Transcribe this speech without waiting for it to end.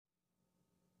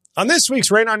On this week's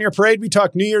Rain on Your Parade, we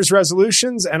talk New Year's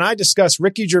resolutions, and I discuss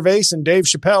Ricky Gervais and Dave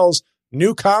Chappelle's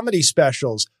new comedy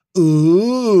specials.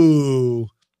 Ooh.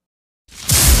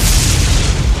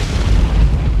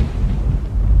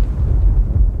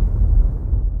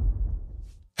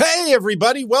 Hey,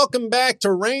 everybody. Welcome back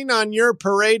to Rain on Your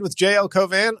Parade with JL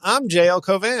Covan. I'm JL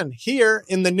Covan, here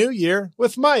in the new year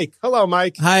with Mike. Hello,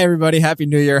 Mike. Hi, everybody. Happy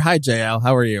New Year. Hi, JL.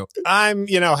 How are you?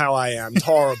 You know how I am. It's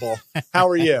horrible. How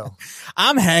are you?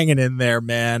 I'm hanging in there,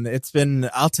 man.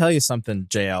 I'll tell you something,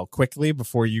 JL, quickly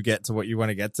before you get to what you want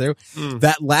to get to.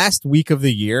 That last week of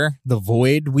the year, the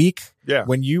void week,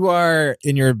 when you are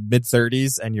in your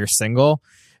mid-30s and you're single,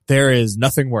 there is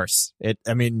nothing worse.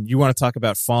 You want to talk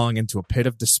about falling into a pit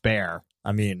of despair.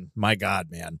 I mean, my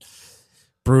God, man.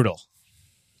 Brutal.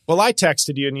 Well, I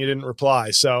texted you and you didn't reply,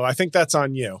 so I think that's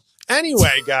on you.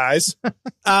 Anyway, guys. You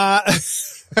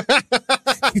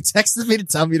texted me to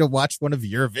tell me to watch one of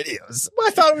your videos.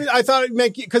 Well, I thought it'd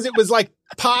make you, because it was like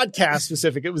podcast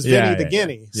specific. It was Vinny the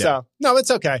Guinea. Yeah. So, no,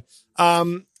 it's okay.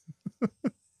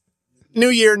 New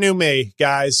year, new me,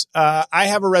 guys. I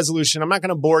have a resolution. I'm not going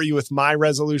to bore you with my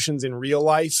resolutions in real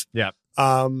life. Yeah.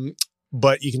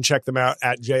 But you can check them out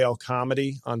at JL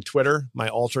Comedy on Twitter, my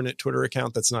alternate Twitter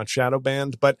account that's not shadow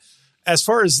banned. But as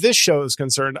far as this show is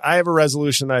concerned, I have a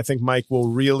resolution that I think Mike will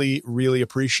really, really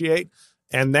appreciate.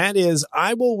 And that is,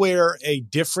 I will wear a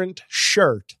different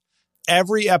shirt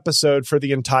every episode for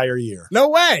the entire year. No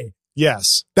way.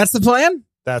 Yes. That's the plan?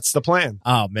 That's the plan.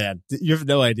 Oh, man. You have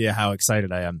no idea how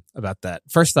excited I am about that.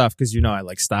 First off, because you know I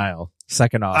like style.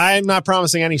 Second off, I'm not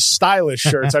promising any stylish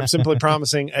shirts. I'm simply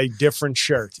promising a different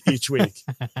shirt each week.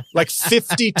 Like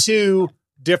 52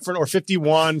 different, or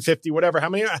 51, 50, whatever.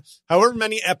 However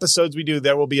many episodes we do,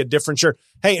 there will be a different shirt.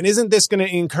 Hey, and isn't this going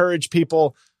to encourage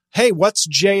people? Hey, what's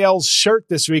JL's shirt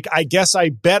this week? I guess I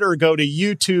better go to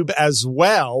YouTube as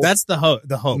well. That's the hope.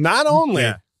 Not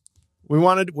only we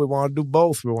want to do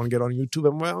both. We want to get on YouTube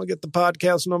and get the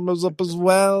podcast numbers up as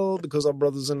well, because our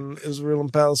brothers in Israel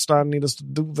and Palestine need us to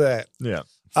do that. Yeah.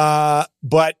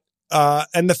 But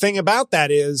the thing about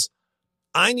that is,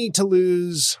 I need to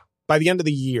lose by the end of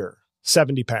the year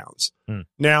 70 pounds.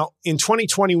 Now, in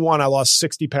 2021, I lost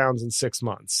 60 pounds in 6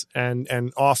 months.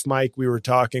 And off mic, we were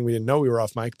talking. We didn't know we were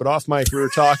off mic, but off mic, we were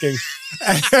talking.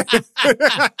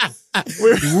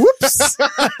 Whoops.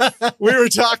 We were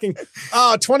talking.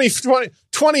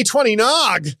 2020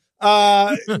 nog.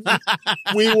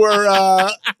 We were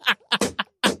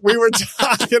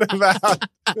talking about.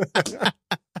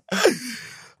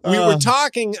 We were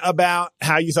talking about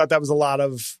how you thought that was a lot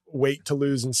of weight to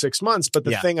lose in 6 months. But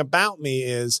the thing about me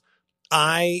is,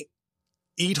 I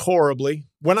eat horribly.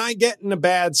 When I get in a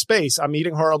bad space, I'm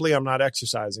eating horribly. I'm not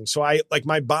exercising. So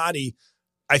my body,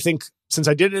 I think since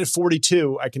I did it at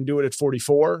 42, I can do it at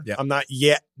 44. Yeah. I'm not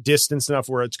yet distanced enough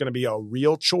where it's going to be a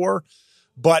real chore.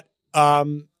 But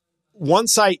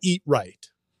once I eat right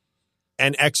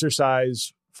and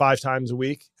exercise 5 times a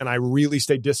week, and I really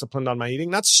stay disciplined on my eating,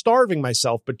 not starving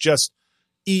myself, but just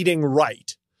eating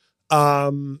right.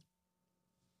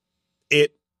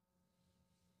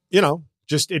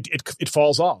 It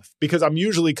falls off, because I'm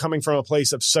usually coming from a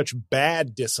place of such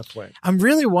bad discipline. I'm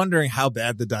really wondering how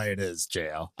bad the diet is,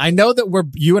 JL. I know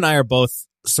that you and I are both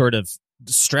sort of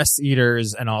stress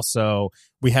eaters, and also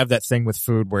we have that thing with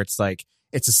food where it's like,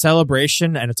 it's a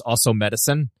celebration and it's also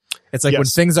medicine. It's like when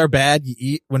things are bad, you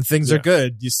eat. When things are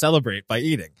good, you celebrate by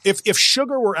eating. If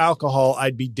sugar were alcohol,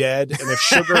 I'd be dead. And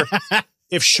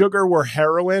if sugar were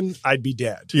heroin, I'd be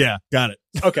dead. Yeah, got it.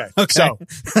 Okay. So,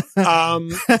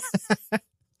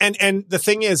 and the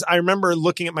thing is, I remember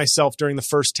looking at myself during the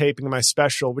first taping of my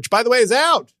special, which, by the way, is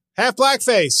out. Half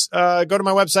Blackface. Go to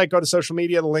my website, go to social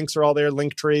media. The links are all there,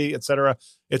 Linktree, etc.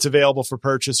 It's available for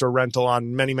purchase or rental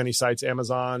on many, many sites,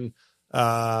 Amazon,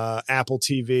 Apple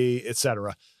TV,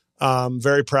 etc.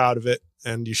 Very proud of it,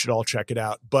 and you should all check it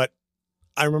out. But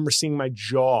I remember seeing my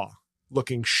jaw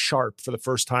looking sharp for the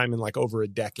first time in like over a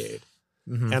decade.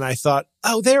 Mm-hmm. And I thought,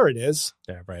 oh, there it is.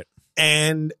 Yeah, right.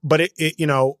 But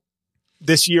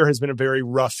this year has been a very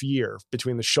rough year,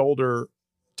 between the shoulder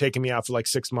taking me out for like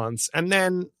 6 months, and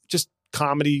then just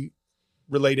comedy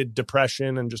related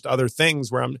depression and just other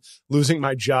things where I'm losing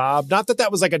my job. Not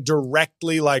that was like a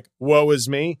directly like, woe is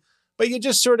me, but you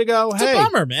just sort of go, hey. It's a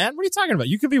bummer, man. What are you talking about?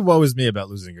 You could be woe is me about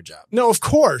losing your job. No, of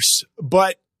course.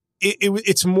 But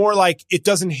it's more like, it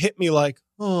doesn't hit me like,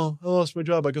 oh, I lost my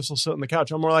job, I guess I'll sit on the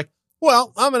couch. I'm more like,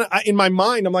 well, in my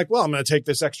mind, I'm like, well, I'm going to take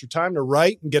this extra time to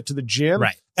write and get to the gym.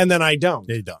 Right. And then I don't.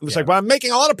 You don't. I'm just like, well, I'm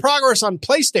making a lot of progress on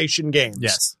PlayStation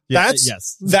games.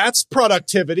 Yes. That's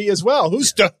productivity as well.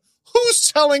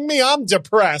 Who's telling me I'm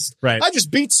depressed? Right. I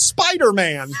just beat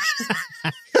Spider-Man.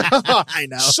 I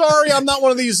know. Sorry, I'm not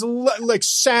one of these like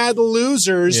sad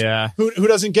losers who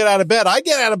doesn't get out of bed. I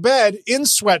get out of bed in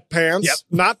sweatpants,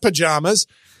 not pajamas,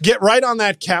 get right on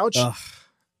that couch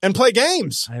and play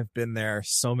games. I have been there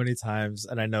so many times,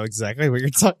 and I know exactly what you're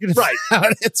talking about.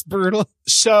 Right. It's brutal.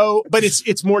 So, but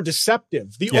it's more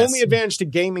deceptive. The only advantage to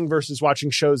gaming versus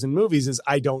watching shows and movies is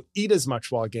I don't eat as much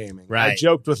while gaming. Right. I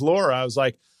joked with Laura. I was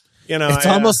like, it's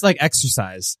almost like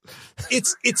exercise.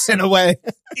 It's in a way.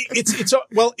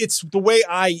 It's the way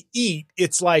I eat.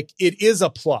 It's like it is a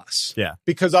plus. Yeah.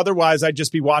 Because otherwise I'd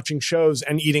just be watching shows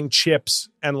and eating chips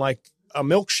and like a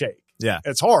milkshake. Yeah.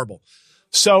 It's horrible.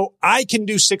 So I can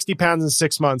do 60 pounds in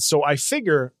 6 months. So I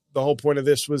figure the whole point of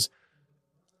this was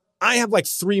I have like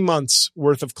 3 months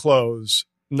worth of clothes,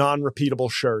 non-repeatable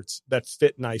shirts that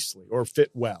fit nicely or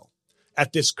fit well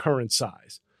at this current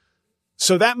size.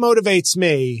 So that motivates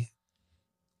me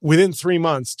within 3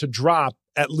 months to drop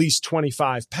at least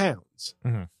 25 pounds,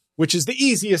 which is the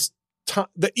easiest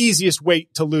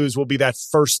weight to lose will be that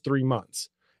first 3 months.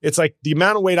 It's like the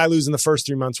amount of weight I lose in the first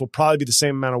 3 months will probably be the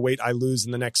same amount of weight I lose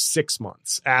in the next 6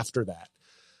 months after that.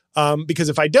 Because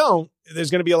if I don't,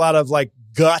 there's going to be a lot of like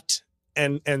gut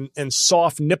and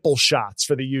soft nipple shots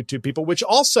for the YouTube people, which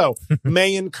also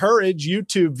may encourage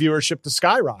YouTube viewership to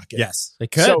skyrocket. Yes, it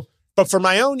could. So, but for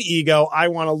my own ego, I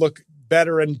want to look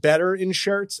better and better in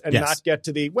shirts and not get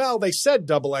to they said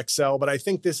double XL, but I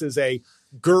think this is a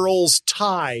girl's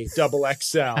tie double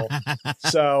XL.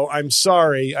 So I'm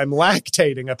sorry. I'm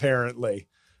lactating apparently.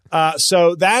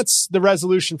 So that's the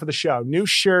resolution for the show. New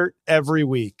shirt every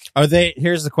week.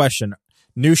 Here's the question.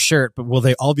 New shirt, but will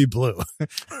they all be blue?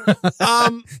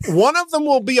 One of them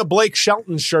will be a Blake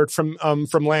Shelton shirt from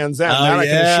Land's End. Oh, that I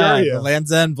can assure you. The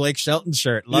Land's End Blake Shelton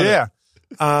shirt. Love it.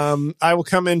 I will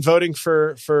come in voting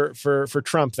for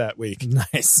Trump that week.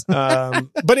 Nice.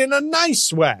 But in a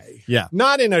nice way. Yeah.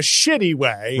 Not in a shitty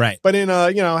way. Right. But in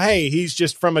a, hey, he's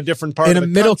just from a different part of the country.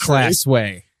 In a middle class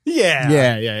way.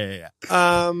 Yeah.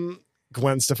 Yeah.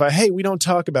 Gwen Stefani, hey, we don't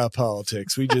talk about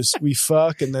politics. We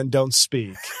fuck and then don't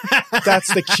speak.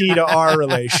 That's the key to our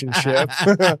relationship.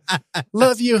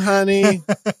 Love you, honey.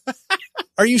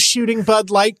 Are you shooting Bud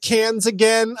Light cans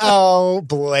again? Oh,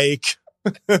 Blake.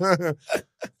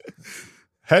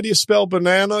 How do you spell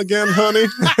banana again, honey?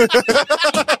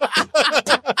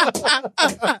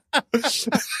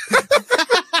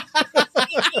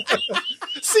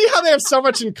 See how they have so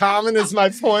much in common is my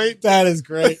point. That is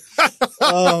great.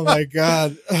 Oh my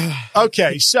God.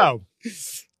 Okay. So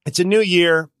it's a new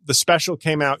year. The special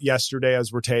came out yesterday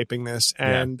as we're taping this,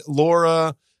 and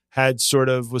Laura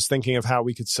was thinking of how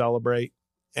we could celebrate.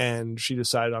 And she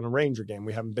decided on a Ranger game.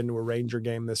 We haven't been to a Ranger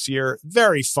game this year.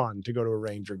 Very fun to go to a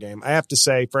Ranger game. I have to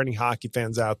say, for any hockey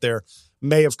fans out there,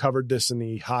 may have covered this in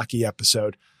the hockey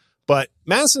episode, but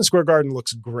Madison Square Garden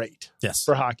looks great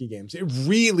for hockey games. It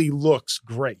really looks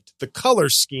great. The color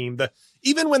scheme,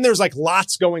 even when there's like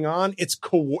lots going on, it's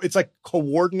like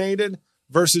coordinated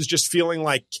versus just feeling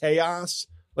like chaos,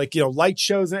 like, light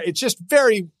shows. It's just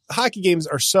hockey games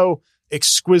are so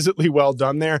exquisitely well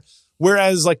done there.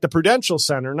 Whereas like the Prudential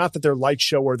Center, not that their light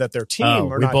show or that their team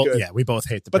are not good. Yeah, we both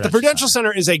hate But the Prudential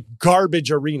Center is a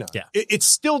garbage arena. Yeah. It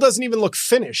still doesn't even look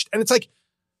finished. And it's like,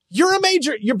 you're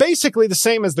basically the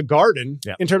same as the Garden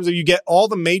in terms of you get all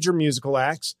the major musical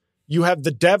acts. You have the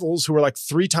Devils, who are like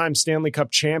 3-time Stanley Cup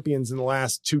champions in the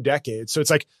last 2 decades. So it's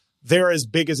like they're as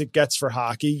big as it gets for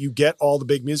hockey. You get all the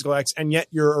big musical acts, and yet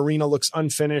your arena looks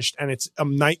unfinished and it's a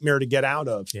nightmare to get out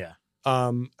of. Yeah.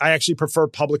 I actually prefer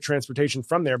public transportation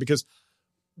from there because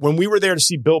when we were there to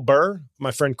see Bill Burr, my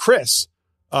friend Chris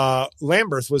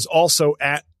Lamberth was also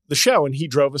at the show and he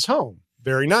drove us home.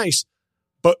 Very nice.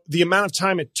 But the amount of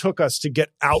time it took us to get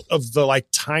out of the like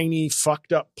tiny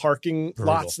fucked up parking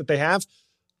lots that they have.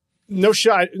 No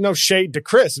shade to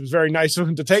Chris. It was very nice of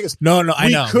him to take us. No, I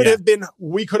know.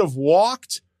 We could have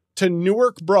walked to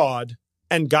Newark Broad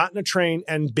and gotten a train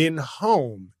and been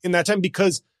home in that time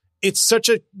because it's such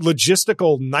a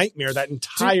logistical nightmare, that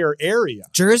entire area.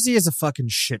 Jersey is a fucking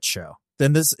shit show.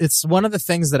 Then it's one of the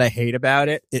things that I hate about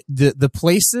it. The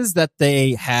places that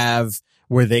they have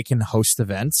where they can host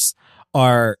events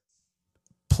are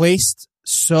placed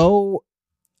so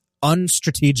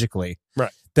unstrategically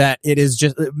that it is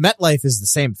just MetLife is the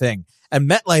same thing. And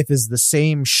MetLife is the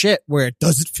same shit where it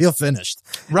doesn't feel finished.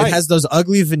 Right. It has those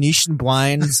ugly Venetian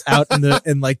blinds out in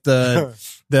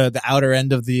the outer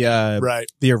end of the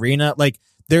arena. Like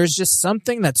there's just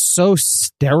something that's so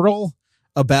sterile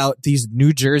about these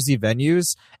New Jersey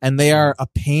venues, and they are a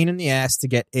pain in the ass to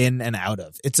get in and out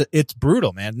of. It's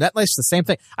brutal, man. MetLife's the same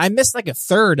thing. I missed like a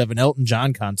third of an Elton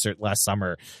John concert last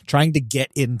summer trying to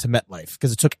get into MetLife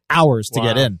because it took hours to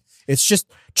get in. It's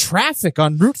just traffic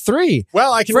on Route 3.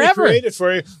 Well, I can recreate it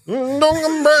for you.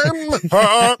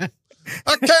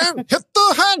 I can't hit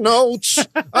the high notes.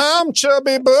 I'm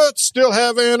chubby but still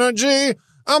have energy.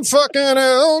 I'm fucking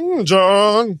Elton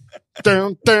John.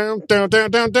 Down, down, down, down,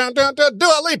 down, down, down, down.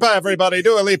 Dua Lipa, everybody.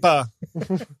 Dua Lipa.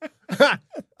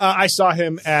 I saw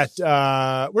him at,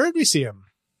 where did we see him?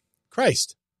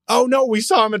 Christ. Oh, no, we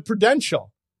saw him at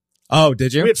Prudential. Oh,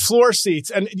 did you? We had floor seats.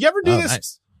 And you ever do this?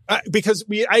 Nice. Because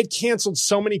I had canceled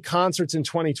so many concerts in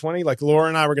 2020. Like Laura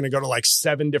and I were going to go to like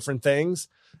 7 different things,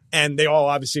 and they all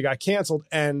obviously got canceled.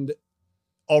 And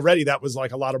already that was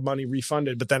like a lot of money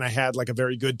refunded. But then I had like a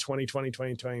very good 2020,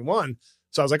 2021.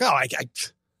 So I was like, I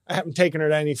haven't taken her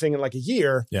to anything in like a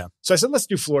year. Yeah. So I said, let's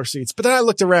do floor seats. But then I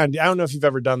looked around. I don't know if you've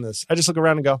ever done this. I just look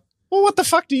around and go, well, what the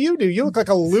fuck do? You look like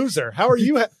a loser. How are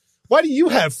you? Why do you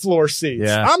have floor seats?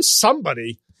 Yeah. I'm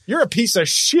somebody. You're a piece of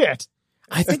shit.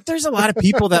 I think there's a lot of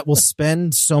people that will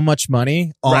spend so much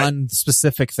money on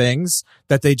specific things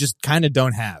that they just kind of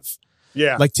don't have.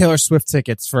 Yeah. Like Taylor Swift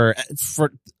tickets for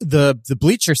the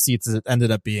bleacher seats that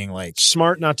ended up being like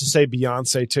smart not to say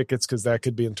Beyonce tickets because that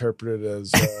could be interpreted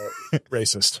as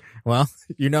racist. Well,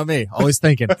 you know me, always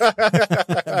thinking.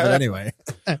 But anyway.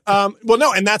 Well,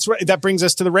 no, and that brings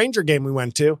us to the Ranger game we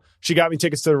went to. She got me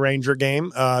tickets to the Ranger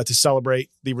game to celebrate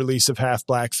the release of Half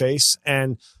Blackface,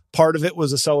 and part of it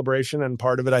was a celebration, and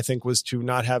part of it, I think, was to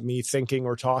not have me thinking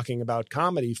or talking about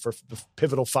comedy for the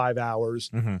pivotal 5 hours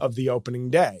of the opening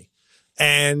day.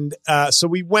 And so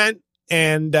we went,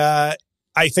 and I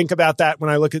think about that when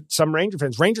I look at some Ranger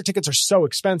fans. Ranger tickets are so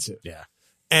expensive. Yeah.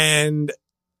 And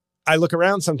I look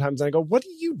around sometimes and I go, what do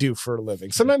you do for a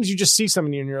living? Sometimes you just see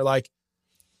somebody and you're like,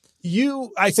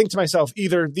 I think to myself,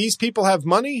 either these people have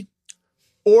money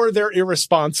or they're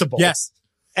irresponsible. Yes.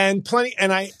 And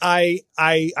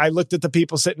I looked at the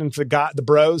people sitting the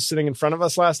bros sitting in front of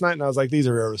us last night, and I was like, these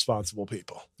are irresponsible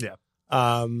people. Yeah.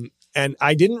 And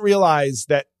I didn't realize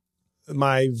that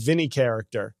my Vinny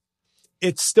character,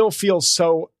 it still feels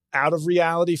so out of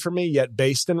reality for me, yet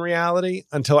based in reality,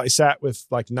 until I sat with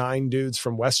like 9 dudes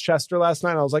from Westchester last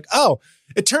night. I was like, oh,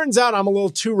 it turns out I'm a little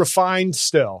too refined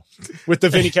still with the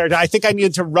Vinny character. I think I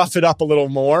needed to rough it up a little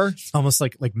more. Almost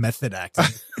like method acting.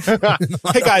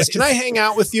 Hey guys, can I hang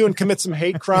out with you and commit some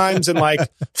hate crimes and like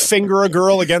finger a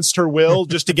girl against her will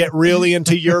just to get really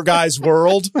into your guys'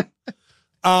 world?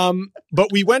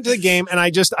 But we went to the game, and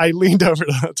I leaned over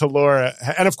to Laura,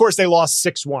 and of course they lost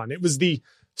 6-1. It was the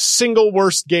single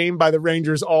worst game by the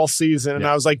Rangers all season. And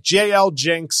I was like, JL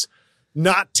Jinx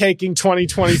not taking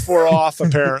 2024 off,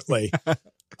 apparently.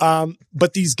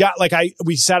 But these guys,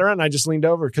 we sat around and I just leaned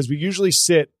over because we usually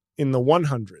sit in the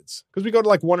 100s because we go to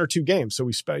like 1 or 2 games. So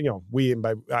we spend,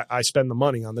 I spend the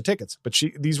money on the tickets, but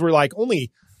these were like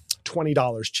only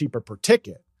 $20 cheaper per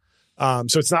ticket.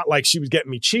 So it's not like she was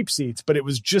getting me cheap seats, but it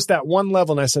was just that one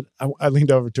level. And I said, I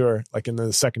leaned over to her like in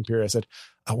the second period. I said,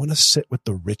 I want to sit with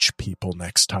the rich people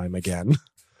next time again.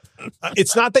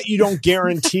 It's not that you don't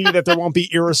guarantee that there won't be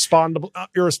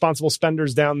irresponsible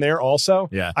spenders down there also.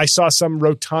 Yeah. I saw some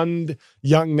rotund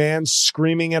young man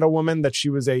screaming at a woman that she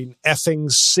was a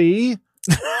effing C.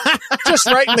 Just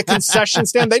right in the concession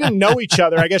stand. They didn't know each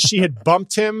other. I guess she had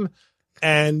bumped him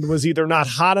and was either not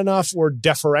hot enough or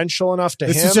deferential enough to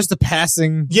him. This is just a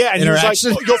passing and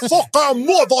interaction. He was like, you fucking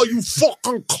mother, you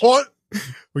fucking cunt.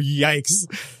 Yikes.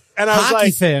 And I was Hockey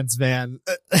like, fans, man,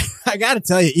 I got to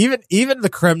tell you, even the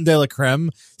creme de la creme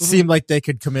seem like they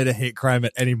could commit a hate crime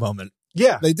at any moment.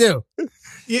 Yeah, they do.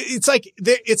 It's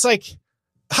like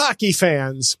hockey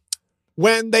fans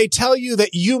when they tell you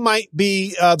that you might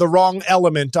be the wrong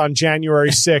element on January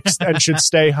 6th and should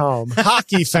stay home.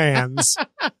 Hockey fans.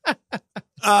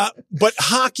 But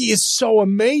hockey is so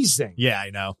amazing. Yeah, I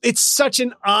know. It's such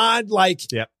an odd,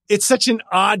 It's such an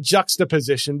odd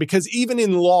juxtaposition because even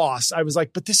in loss, I was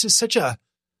like, but this is such a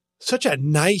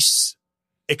nice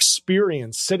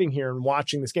experience sitting here and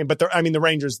watching this game. But the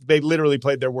Rangers, they literally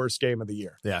played their worst game of the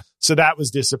year. Yeah. So that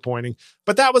was disappointing,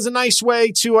 but that was a nice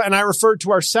way to, and I referred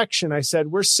to our section. I said,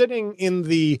 we're sitting in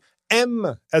the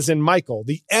M as in Michael,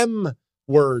 the M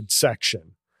word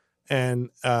section. And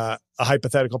a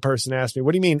hypothetical person asked me,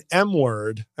 what do you mean M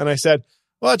word? And I said,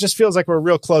 well, it just feels like we're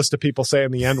real close to people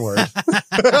saying the N word.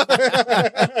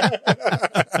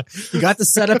 You got the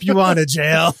setup you wanted,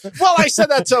 JL. Well, I said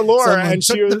that to Laura,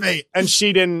 and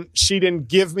she didn't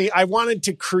give me. I wanted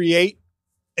to create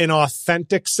an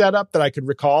authentic setup that I could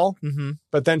recall. Mm-hmm.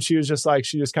 But then she was just like,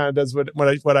 she just kind of does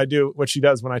what she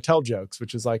does when I tell jokes,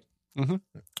 which is like,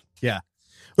 yeah.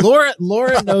 Laura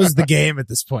knows the game at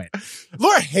this point.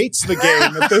 Laura hates the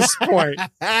game at this point.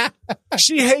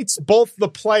 She hates both the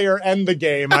player and the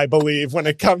game, I believe, when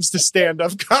it comes to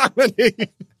stand-up comedy.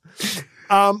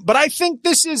 But I think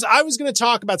I was going to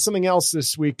talk about something else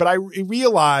this week, but I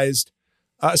realized,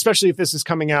 especially if this is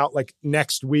coming out like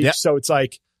next week. Yep. So it's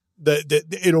like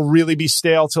it'll really be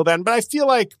stale till then. But I feel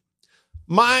like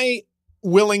my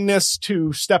willingness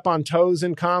to step on toes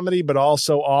in comedy, but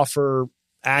also offer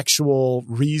actual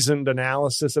reasoned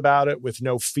analysis about it with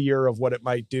no fear of what it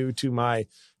might do to my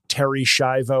Terry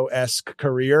Schiavo-esque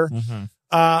career.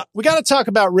 Mm-hmm. We got to talk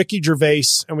about Ricky Gervais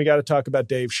and we got to talk about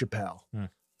Dave Chappelle.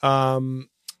 Oh,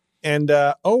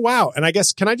 wow. And I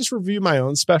guess, can I just review my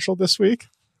own special this week?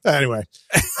 Anyway,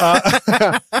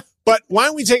 but why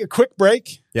don't we take a quick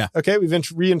break? Yeah. Okay. We've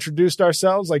reintroduced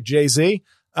ourselves like Jay-Z.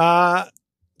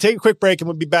 Take a quick break and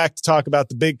we'll be back to talk about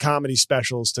the big comedy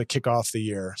specials to kick off the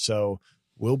year. So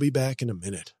we'll be back in a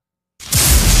minute.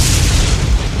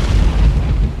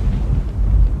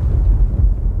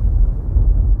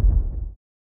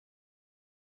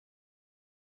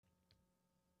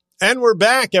 And we're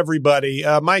back, everybody.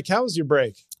 Mike, how was your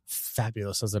break?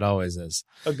 Fabulous, as it always is.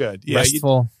 Oh, good. Yeah,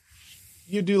 restful.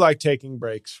 You do like taking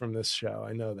breaks from this show.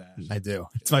 I know that. I do.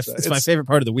 It's my favorite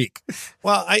part of the week.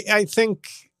 Well, I think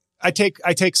I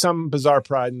take some bizarre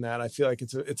pride in that. I feel like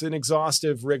it's an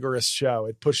exhaustive, rigorous show.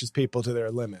 It pushes people to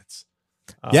their limits.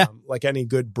 Like any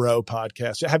good bro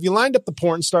podcast. Have you lined up the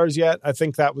porn stars yet? I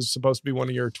think that was supposed to be one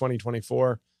of your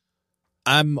 2024.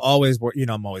 I'm always working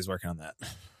on that.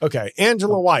 Okay.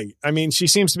 Angela White. I mean, she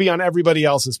seems to be on everybody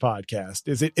else's podcast.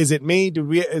 Is it me?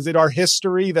 Is it our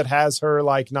history that has her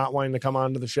like not wanting to come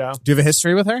onto the show? Do you have a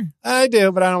history with her? I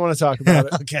do, but I don't want to talk about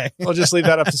it. Okay. We'll just leave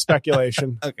that up to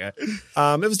speculation. Okay.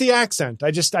 It was the accent.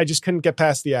 I just couldn't get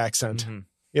past the accent. Mm-hmm.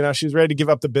 You know, she was ready to give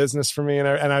up the business for me. And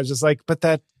I was just like, but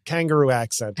that kangaroo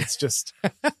accent, it's just,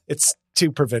 it's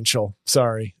too provincial.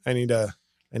 Sorry. I need a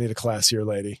classier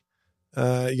lady.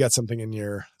 You got something in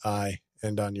your eye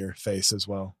and on your face as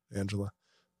well, Angela.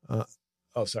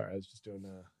 Sorry. I was just doing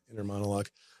inner monologue.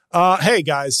 Hey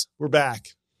guys, we're back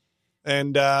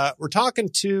and we're talking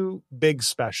two big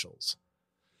specials.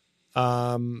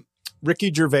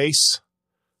 Ricky Gervais,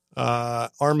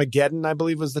 Armageddon, I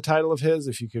believe was the title of his.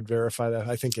 If you could verify that,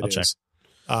 I think it is.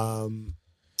 And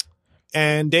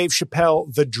Dave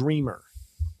Chappelle, The Dreamer.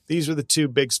 These are the two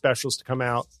big specials to come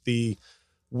out the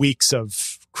weeks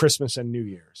of Christmas and New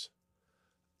Year's.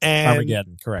 And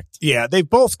Armageddon, correct. Yeah, they've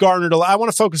both garnered a lot. I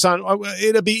want to focus on,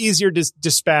 it'll be easier to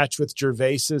dispatch with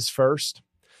Gervais's first.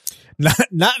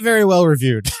 Not very well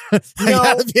reviewed. No.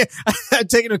 I'm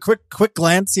taking a quick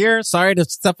glance here. Sorry to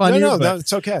step on you. No,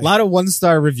 it's okay. A lot of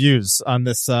 1-star reviews on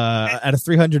this at a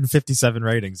 357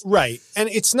 ratings. Right. And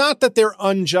it's not that they're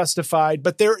unjustified,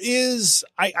 but there is,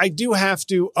 I do have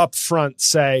to upfront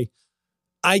say,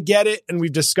 I get it, and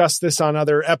we've discussed this on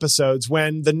other episodes,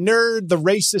 when the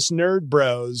racist nerd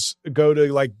bros go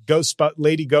to like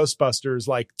Lady Ghostbusters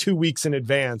like 2 weeks in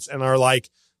advance and are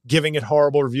like giving it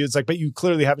horrible reviews, like, but you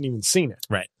clearly haven't even seen it.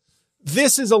 Right.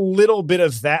 This is a little bit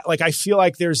of that. Like, I feel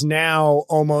like there's now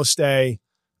almost I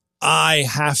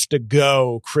have to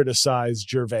go criticize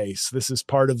Gervais. This is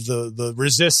part of the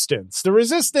resistance. The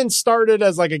resistance started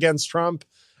as like against Trump.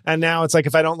 And now it's like,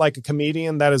 if I don't like a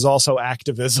comedian, that is also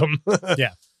activism.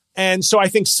 Yeah. And so I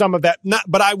think some of that,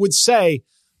 but I would say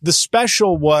the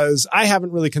special was, I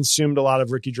haven't really consumed a lot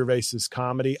of Ricky Gervais's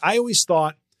comedy. I always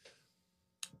thought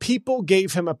people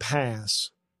gave him a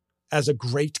pass as a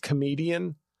great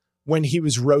comedian when he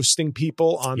was roasting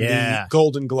people on the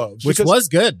Golden Globes, which was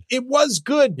good. It was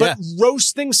good, but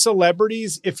roasting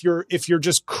celebrities, if you're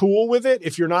just cool with it,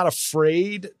 if you're not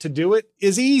afraid to do it,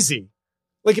 is easy.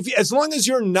 Like as long as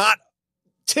you're not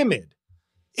timid,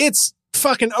 it's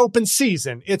fucking open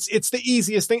season. It's the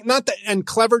easiest thing. And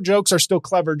clever jokes are still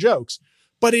clever jokes,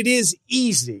 but it is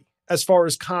easy as far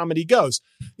as comedy goes.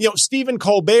 You know, Stephen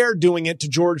Colbert doing it to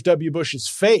George W. Bush's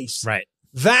face. Right.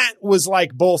 That was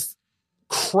like both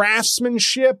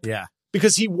craftsmanship. Yeah.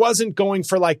 Because he wasn't going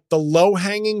for like the low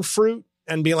hanging fruit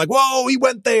and being like, whoa, he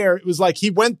went there. It was like, he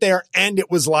went there and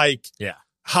it was like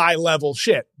high level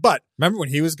shit. But remember when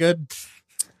he was good?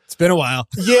 It's been a while.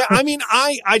 Yeah. I mean,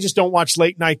 I just don't watch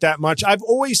late night that much. I've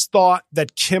always thought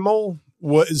that Kimmel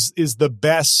is the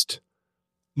best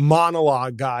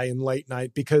monologue guy in late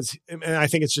night because, and I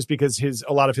think it's just because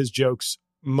a lot of his jokes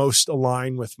most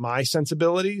align with my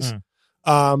sensibilities.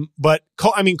 But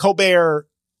Colbert,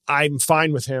 I'm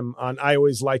fine with him I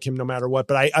always like him no matter what,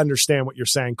 but I understand what you're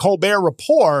saying. Colbert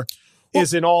Report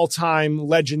is an all-time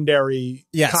legendary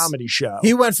comedy show.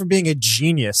 He went from being a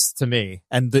genius to me,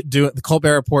 and the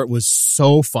Colbert Report was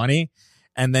so funny,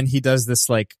 and then he does this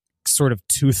like sort of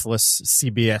toothless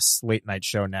CBS late night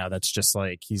show now that's just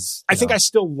like I think I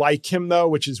still like him though,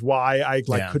 which is why I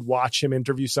could watch him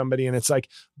interview somebody, and it's like,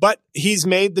 but he's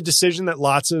made the decision that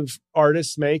lots of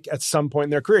artists make at some point in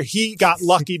their career. He got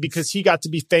lucky because he got to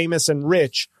be famous and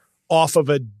rich off of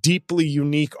a deeply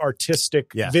unique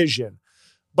artistic vision,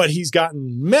 but he's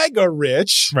gotten mega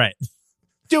rich, right?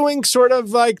 Doing sort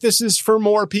of like, this is for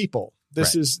more people.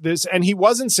 This is this, and he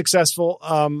wasn't successful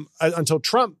until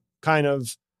Trump kind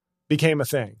of became a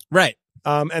thing. Right.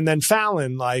 And then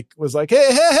Fallon was like, hey,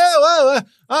 whoa,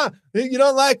 you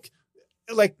don't like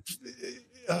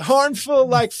harmful,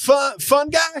 like fun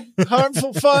guy,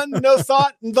 harmful fun, no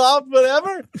thought involved,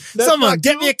 whatever. Someone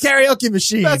get me a karaoke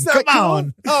machine. That's not come cool.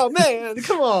 on. Oh man,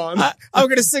 come on. I'm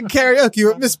going to sing karaoke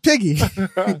with Miss Piggy.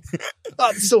 Oh,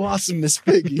 that's so awesome, Miss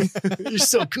Piggy. You're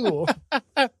so cool.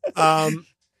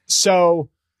 So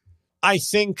I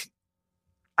think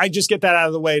I just get that out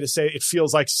of the way to say it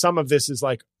feels like some of this is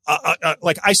like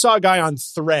I saw a guy on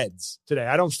Threads today.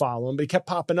 I don't follow him, but he kept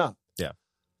popping up. Yeah.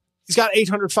 He's got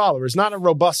 800 followers, not a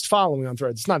robust following on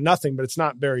Threads. It's not nothing, but it's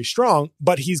not very strong,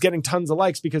 but he's getting tons of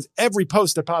likes because every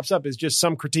post that pops up is just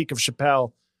some critique of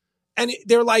Chappelle. And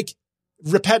they're like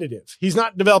repetitive. He's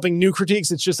not developing new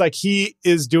critiques. It's just like he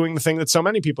is doing the thing that so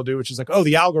many people do, which is like, oh,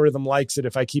 the algorithm likes it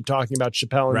if I keep talking about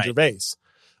Chappelle and Gervais.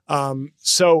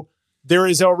 So there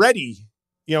is already,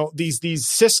 these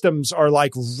systems are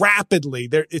like rapidly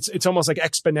there. It's almost like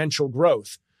exponential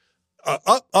growth.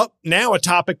 Up. Now a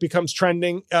topic becomes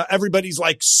trending. Everybody's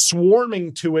like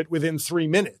swarming to it within 3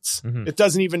 minutes. Mm-hmm. It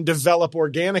doesn't even develop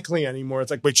organically anymore.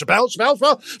 It's like, wait, Chappelle.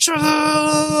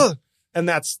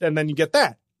 And then you get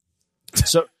that.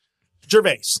 So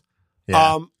Gervais.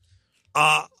 Yeah.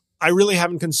 I really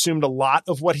haven't consumed a lot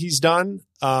of what he's done.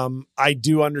 I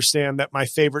do understand that my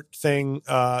favorite thing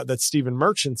that Stephen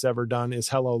Merchant's ever done is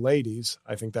Hello Ladies.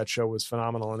 I think that show was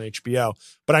phenomenal on HBO.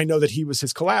 But I know that he was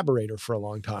his collaborator for a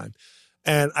long time.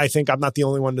 And I think I'm not the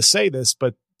only one to say this,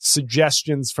 but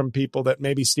suggestions from people that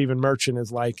maybe Stephen Merchant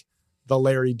is like the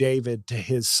Larry David to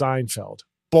his Seinfeld.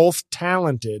 Both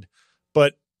talented,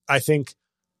 but I think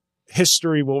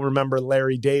history will remember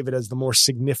Larry David as the more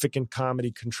significant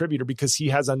comedy contributor because he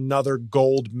has another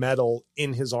gold medal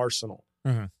in his arsenal.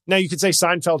 Mm-hmm. Now, you could say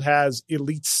Seinfeld has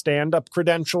elite stand-up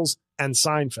credentials and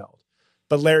Seinfeld,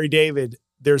 but Larry David,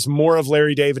 there's more of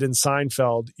Larry David in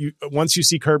Seinfeld. Once you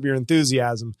see Curb Your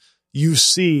Enthusiasm, you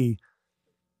see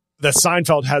that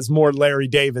Seinfeld has more Larry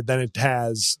David than it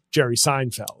has Jerry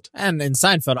Seinfeld. And in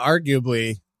Seinfeld,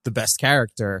 arguably the best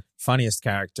character, funniest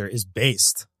character is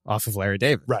based off of Larry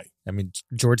David. Right. I mean,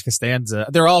 George Costanza,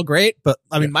 they're all great, but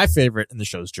I mean, my favorite in the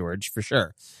show is George for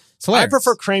sure. I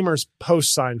prefer Kramer's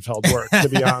post-Seinfeld work, to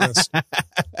be honest.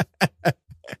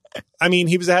 I mean,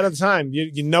 he was ahead of the time.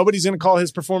 Nobody's going to call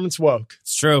his performance woke.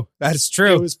 It's true. That is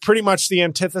true. It was pretty much the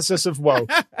antithesis of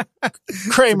woke.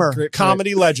 Kramer,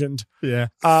 comedy legend. Yeah.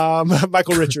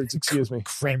 Michael Richards, excuse me.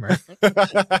 Kramer.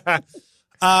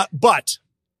 But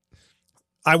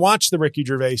I watched the Ricky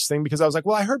Gervais thing because I was like,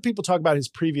 well, I heard people talk about his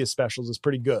previous specials as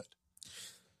pretty good.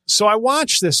 So I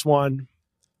watched this one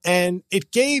and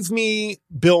it gave me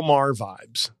Bill Maher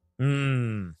vibes.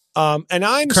 And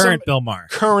I'm current Bill Maher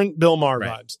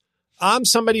vibes. I'm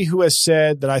somebody who has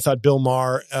said that I thought Bill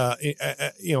Maher,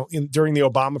 during the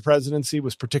Obama presidency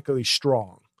was particularly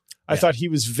strong. I thought he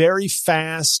was very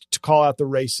fast to call out the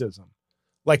racism.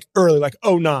 Like early, like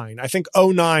 2009. I think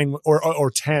 2009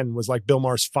 or 10 was like Bill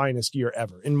Maher's finest year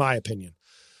ever, in my opinion.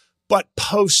 But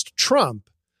post-Trump,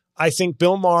 I think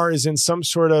Bill Maher is in some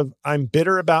sort of, I'm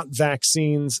bitter about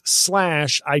vaccines /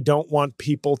 I don't want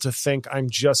people to think I'm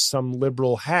just some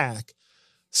liberal hack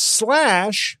 /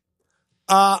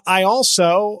 I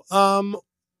also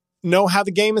know how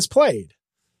the game is played.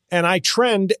 And I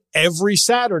trend every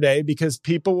Saturday because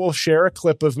people will share a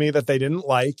clip of me that they didn't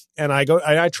like. And I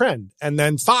trend. And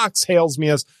then Fox hails me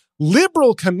as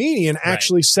liberal comedian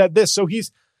actually said this. So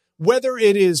whether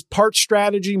it is part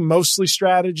strategy, mostly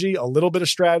strategy, a little bit of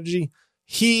strategy,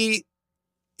 he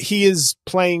is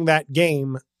playing that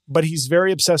game, but he's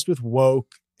very obsessed with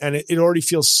woke and it already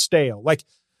feels stale. Like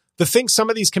the thing some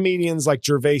of these comedians like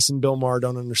Gervais and Bill Maher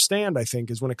don't understand, I think,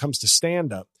 is when it comes to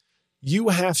stand-up, you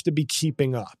have to be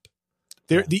keeping up.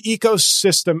 The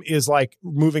ecosystem is like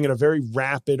moving at a very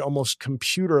rapid, almost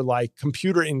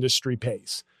computer industry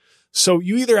pace. So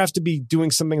you either have to be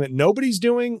doing something that nobody's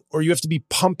doing or you have to be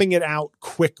pumping it out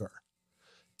quicker.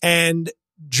 And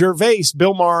Gervais,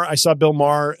 Bill Maher, I saw Bill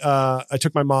Maher. I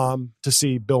took my mom to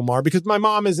see Bill Maher because my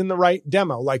mom is in the right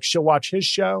demo. Like she'll watch his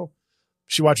show.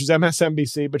 She watches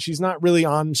MSNBC, but she's not really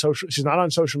on social. She's not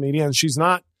on social media, and she's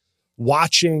not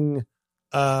watching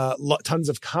tons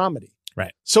of comedy.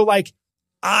 Right. So like,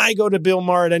 I go to Bill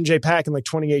Maher at NJ Pack in like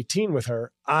 2018 with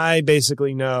her. I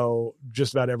basically know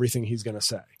just about everything he's going to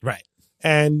say. Right.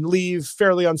 And leave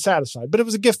fairly unsatisfied. But it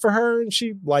was a gift for her, and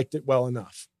she liked it well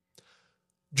enough.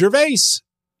 Gervais,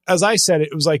 as I said,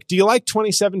 it was like, do you like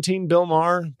 2017 Bill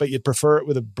Maher, but you'd prefer it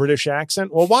with a British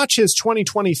accent? Well, watch his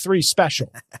 2023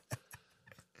 special.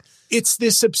 It's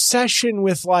this obsession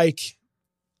with like,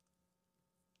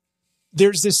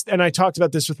 there's this, and I talked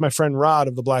about this with my friend Rod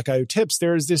of the Black Guy Who Tips.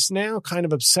 There's this now kind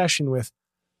of obsession with,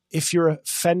 if you're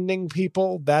offending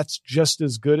people, that's just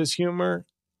as good as humor.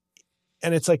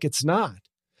 And it's like, it's not.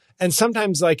 And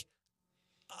sometimes like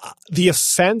the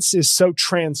offense is so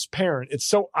transparent. It's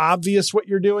so obvious what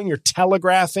you're doing. You're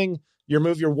telegraphing your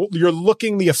move. You're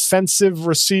looking the offensive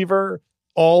receiver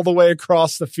all the way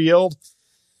across the field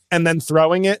and then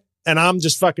throwing it. And I'm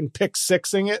just fucking pick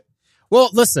sixing it. Well,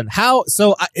 listen,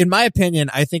 in my opinion,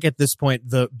 I think at this point,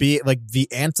 the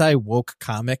anti-woke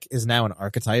comic is now an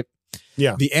archetype.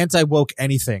 Yeah. The anti-woke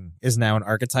anything is now an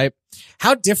archetype.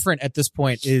 How different at this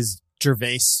point is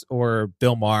Gervais or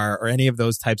Bill Maher or any of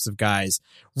those types of guys?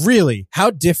 Really, how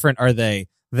different are they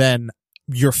than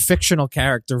your fictional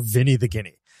character, Vinny the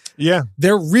Guinea? Yeah.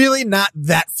 They're really not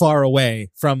that far away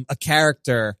from a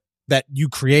character that you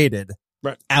created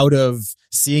out of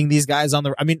seeing these guys on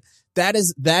the, I mean, that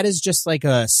is just like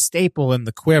a staple in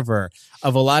the quiver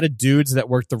of a lot of dudes that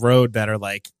work the road that are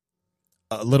like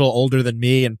a little older than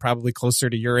me and probably closer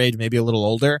to your age, maybe a little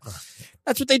older.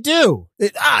 That's what they do.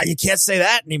 You can't say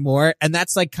that anymore. And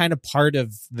that's like kind of part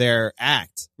of their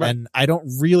act. Right. And I don't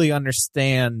really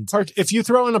understand. If you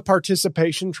throw in a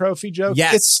participation trophy joke,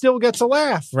 yes, it still gets a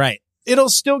laugh. Right. It'll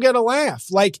still get a laugh.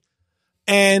 Like,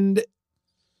 and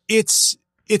it's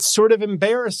sort of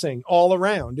embarrassing all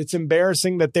around. It's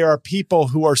embarrassing that there are people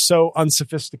who are so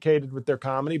unsophisticated with their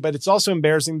comedy, but it's also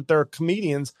embarrassing that there are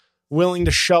comedians willing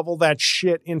to shovel that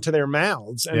shit into their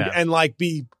mouths and like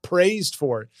be praised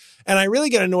for it. And I really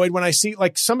get annoyed when I see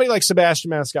like somebody like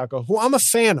Sebastian Maniscalco, who I'm a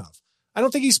fan of. I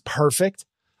don't think he's perfect.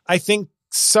 I think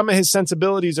some of his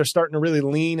sensibilities are starting to really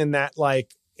lean in that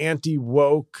like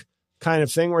anti-woke kind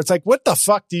of thing where it's like, what the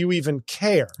fuck do you even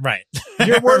care? Right.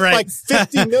 You're worth like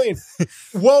 50 million.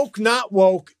 Woke, not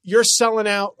woke. You're selling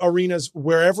out arenas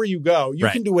wherever you go. You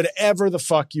can do whatever the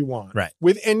fuck you want. Right.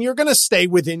 And you're going to stay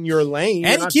within your lane.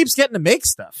 And he keeps getting to make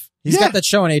stuff. He's got that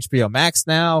show on HBO Max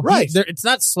now. Right. It's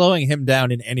not slowing him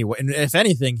down in any way. And if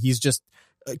anything, he's just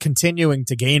continuing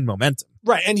to gain momentum.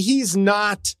 Right. And he's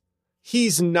not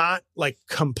like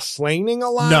complaining a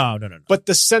lot. No. But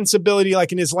the sensibility,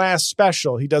 like in his last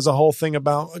special, he does a whole thing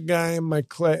about a guy in my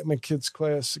kid's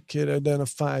class, a kid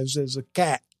identifies as a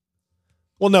cat.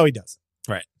 Well, no, he doesn't.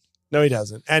 Right. No, he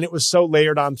doesn't. And it was so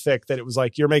layered on thick that it was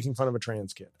like, you're making fun of a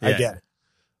trans kid. I get it.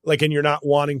 Like, and you're not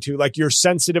wanting to, like, you're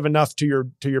sensitive enough to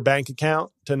your bank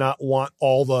account to not want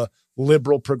all the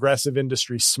liberal progressive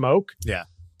industry smoke. Yeah.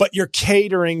 But you're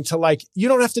catering to like, you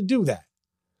don't have to do that.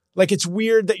 Like, it's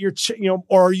weird that you're,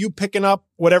 or are you picking up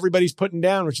what everybody's putting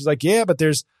down, which is like, yeah, but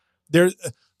there's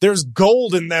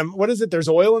gold in them. What is it? There's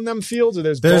oil in them fields, or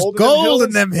there's gold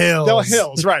in them hills. The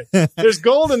hills, right. There's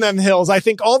gold in them hills. I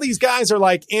think all these guys are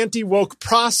like anti-woke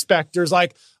prospectors,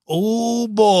 like, oh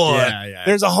boy,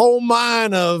 there's a whole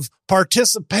mine of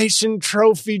participation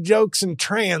trophy jokes and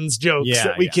trans jokes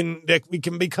that we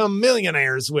can become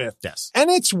millionaires with. Yes. And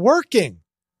it's working.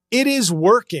 It is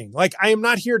working. Like, I am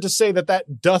not here to say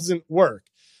that doesn't work.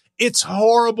 It's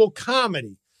horrible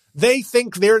comedy. They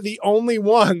think they're the only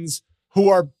ones who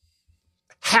are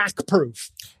hack proof.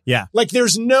 Yeah. Like,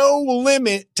 there's no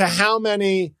limit to how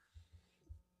many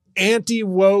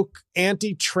anti-woke,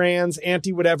 anti-trans,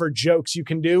 anti-whatever jokes you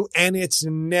can do. And it's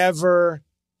never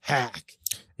hack.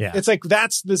 Yeah. It's like,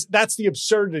 that's the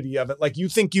absurdity of it. Like, you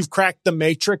think you've cracked the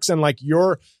matrix and like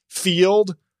your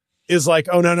field is like,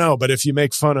 oh, no. But if you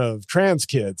make fun of trans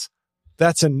kids,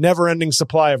 that's a never ending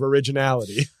supply of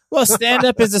originality. Well,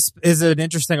 stand-up is an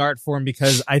interesting art form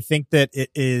because I think that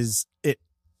it is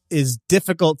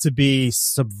difficult to be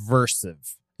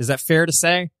subversive. Is that fair to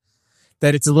say?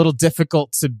 That it's a little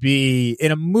difficult to be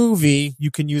in a movie.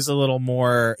 You can use a little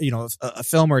more, a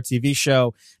film or a TV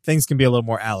show. Things can be a little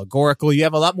more allegorical. You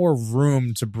have a lot more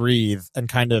room to breathe and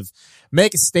kind of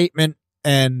make a statement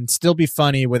and still be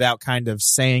funny without kind of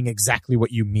saying exactly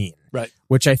what you mean. Right.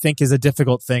 Which I think is a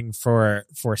difficult thing for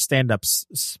stand-ups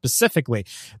specifically.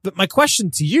 But my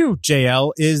question to you,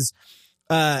 JL, is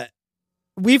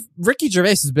Ricky Gervais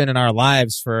has been in our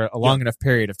lives for a long enough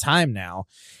period of time now.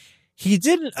 He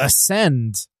didn't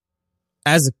ascend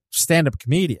as a stand-up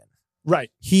comedian.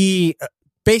 Right. He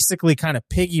basically kind of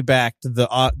piggybacked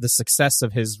the success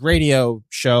of his radio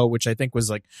show, which I think was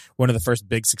like one of the first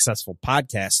big successful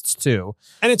podcasts too.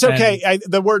 And it's okay.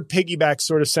 The word piggyback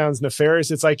sort of sounds nefarious.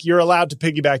 It's like you're allowed to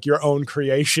piggyback your own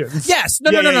creations. Yes.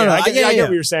 No. I get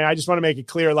what you're saying. I just want to make it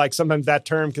clear. Like sometimes that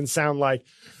term can sound like,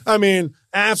 I mean,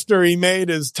 after he made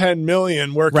his 10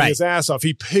 million working his ass off,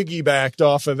 he piggybacked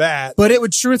off of that. But it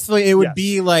would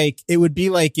be like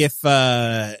if,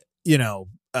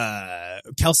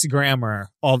 Kelsey Grammer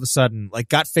all of a sudden like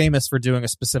got famous for doing a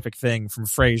specific thing from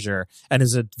Frasier and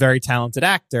is a very talented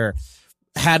actor,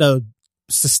 had a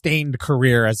sustained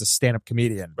career as a stand-up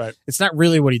comedian. Right. It's not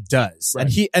really what he does.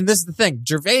 Right. And this is the thing,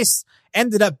 Gervais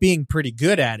ended up being pretty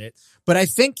good at it. But I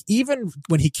think even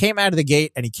when he came out of the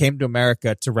gate and he came to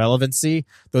America to relevancy,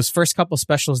 those first couple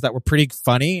specials that were pretty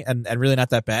funny and really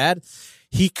not that bad,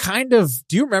 he kind of,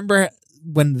 do you remember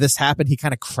when this happened, he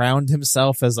kind of crowned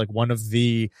himself as like one of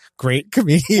the great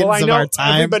comedians of our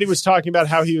time? Everybody was talking about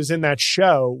how he was in that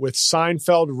show with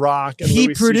Seinfeld, Rock, and he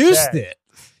Louis produced CK. it.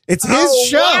 It's his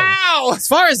show. Wow. As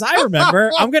far as I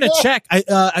remember, I'm going to check.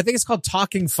 I think it's called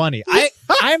Talking Funny.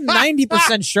 I'm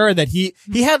 90% sure that he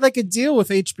had like a deal with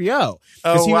HBO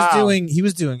because he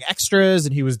was doing extras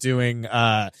and he was doing,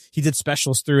 he did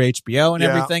specials through HBO and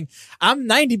everything. I'm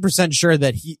 90% sure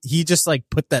that he just like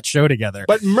put that show together.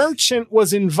 But Merchant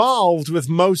was involved with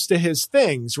most of his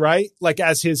things, right? Like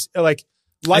as his, like,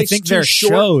 Life's I think Too their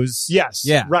Short. shows. Yes.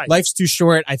 Yeah. Right. Life's Too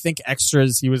Short. I think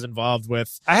extras he was involved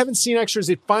with. I haven't seen extras.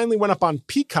 It finally went up on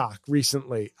Peacock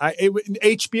recently.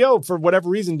 HBO, for whatever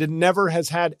reason, never has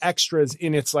had extras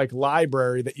in its like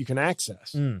library that you can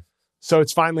access. So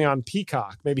it's finally on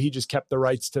Peacock. Maybe he just kept the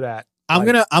rights to that. I'm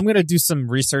gonna do some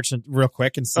research real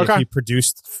quick and see if he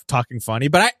produced Talking Funny.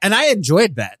 But I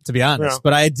enjoyed that, to be honest. Yeah.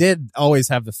 But I did always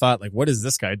have the thought, like, what is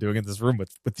this guy doing in this room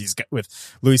with these guys, with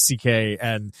Louis CK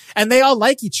and they all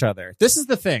like each other. This is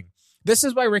the thing. This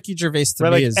is why Ricky Gervais to me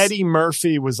like is Eddie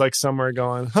Murphy was like somewhere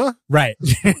going, huh? Right.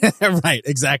 Right,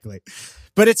 exactly.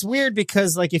 But it's weird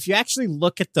because like if you actually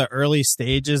look at the early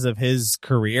stages of his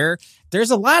career,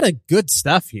 there's a lot of good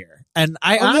stuff here. And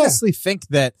I honestly think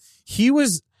that he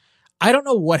was, I don't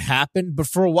know what happened, but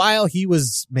for a while he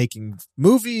was making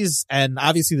movies and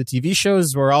obviously the TV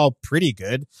shows were all pretty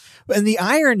good. And the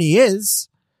irony is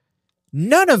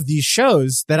none of these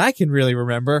shows that I can really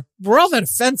remember were all that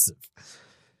offensive.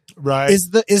 Right.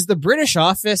 Is the British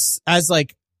Office, as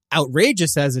like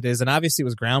outrageous as it is, and obviously it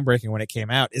was groundbreaking when it came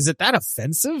out, is it that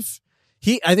offensive?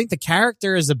 I think the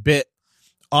character is a bit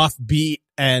offbeat,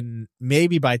 and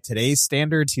maybe by today's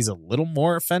standards, he's a little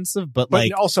more offensive, but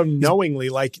like also knowingly,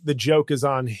 like the joke is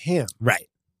on him. Right.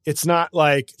 It's not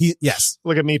like,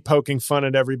 look at me poking fun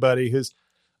at everybody who's,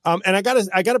 and I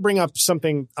gotta bring up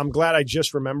something. I'm glad I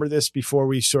just remember this before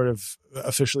we sort of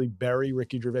officially bury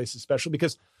Ricky Gervais' special,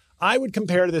 because I would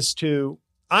compare this to,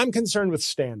 I'm concerned with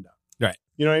stand-up. Right.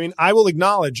 You know what I mean? I will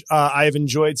acknowledge I have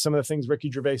enjoyed some of the things Ricky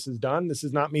Gervais has done. This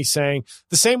is not me saying,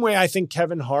 the same way I think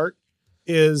Kevin Hart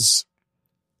is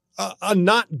a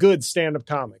not good stand-up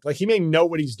comic. Like he may know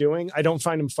what he's doing. I don't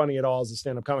find him funny at all as a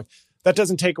stand-up comic. That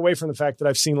doesn't take away from the fact that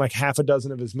I've seen like half a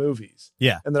dozen of his movies.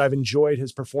 Yeah. And that I've enjoyed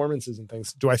his performances and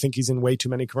things. Do I think he's in way too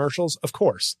many commercials? Of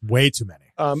course. Way too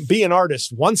many. Be an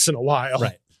artist once in a while.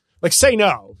 Right. Like say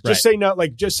no. Just say no.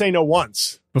 Like just say no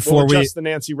once. Before just the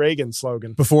Nancy Reagan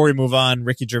slogan. Before we move on,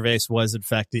 Ricky Gervais was in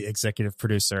fact the executive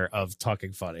producer of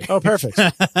Talking Funny. Oh, perfect.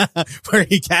 Where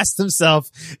he cast himself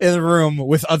in the room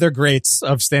with other greats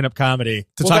of stand-up comedy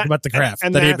to talk about the craft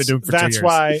that he'd been doing for 2 years.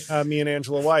 That's why me and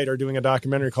Angela White are doing a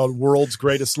documentary called World's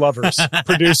Greatest Lovers,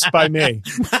 produced by me.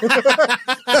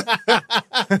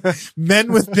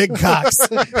 Men with Big Cocks,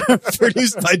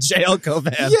 produced by J.L.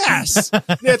 Covan. Yes.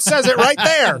 It says it right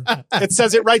there. It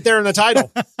says it right there in the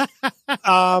title.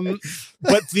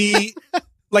 But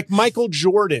like Michael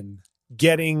Jordan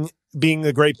being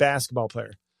a great basketball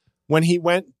player, when he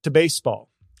went to baseball,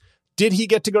 did he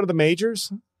get to go to the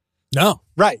majors? No.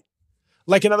 Right.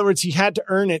 Like, in other words, he had to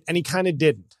earn it and he kind of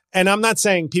didn't. And I'm not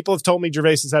saying, people have told me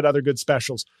Gervais has had other good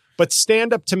specials, but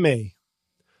stand up to me.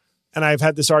 And I've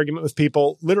had this argument with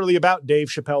people literally about Dave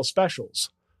Chappelle specials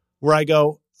where I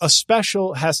go, a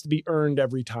special has to be earned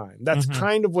every time. That's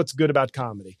kind of what's good about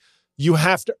comedy. You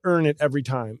have to earn it every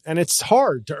time. And it's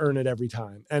hard to earn it every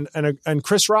time. And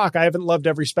Chris Rock, I haven't loved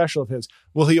every special of his.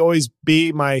 Will he always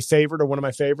be my favorite or one of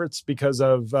my favorites because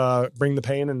of Bring the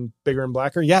Pain and Bigger and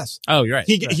Blacker? Yes. Oh, you're right.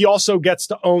 He also gets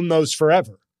to own those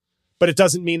forever. But it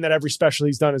doesn't mean that every special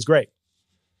he's done is great.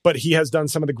 But he has done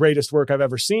some of the greatest work I've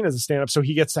ever seen as a stand-up. So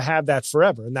he gets to have that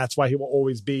forever. And that's why he will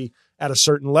always be at a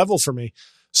certain level for me.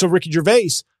 So Ricky Gervais,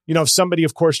 if somebody,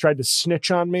 of course, tried to snitch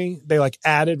on me, they like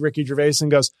added Ricky Gervais and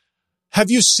goes, have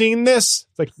you seen this?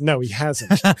 It's like, no, he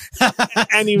hasn't.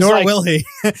 And he was Nor like, will he.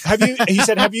 he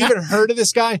said, have you even heard of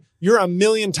this guy? You're a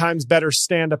million times better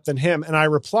stand-up than him. And I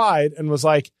replied and was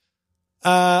like,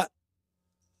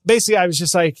 basically I was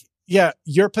just like, yeah,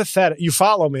 you're pathetic. You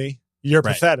follow me. You're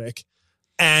pathetic.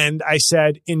 And I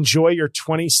said, enjoy your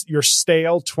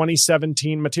stale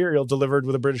 2017 material delivered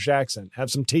with a British accent.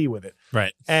 Have some tea with it.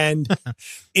 Right. And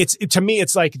to me,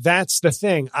 it's like, that's the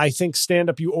thing. I think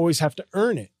stand-up, you always have to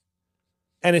earn it.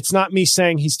 And it's not me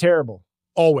saying he's terrible,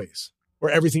 always, or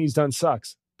everything he's done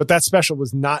sucks. But that special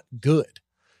was not good.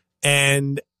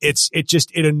 And it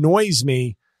annoys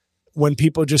me when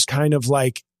people just kind of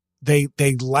like, they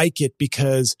like it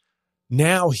because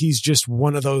now he's just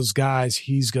one of those guys,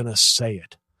 he's going to say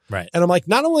it. Right. And I'm like,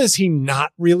 not only is he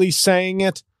not really saying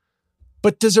it,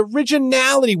 but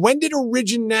when did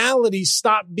originality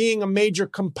stop being a major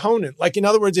component? Like, in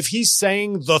other words, if he's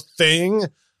saying the thing,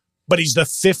 but he's the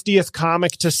 50th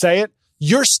comic to say it,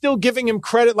 you're still giving him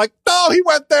credit like, no, he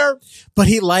went there. But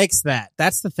he likes that.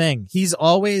 That's the thing. He's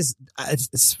always,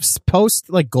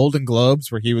 post like Golden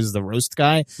Globes where he was the roast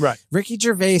guy. Right. Ricky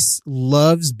Gervais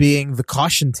loves being the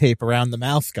caution tape around the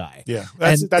mouth guy. Yeah.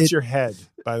 That's your head,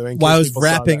 by the way. While I was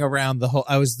wrapping around the whole,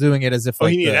 I was doing it as if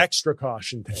he needed extra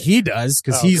caution tape. He does,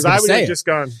 because he's going to say it. I would have just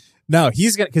gone. No,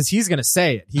 he's going to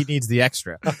say it. He needs the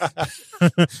extra.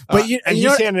 But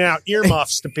he's handing out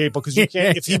earmuffs to people because you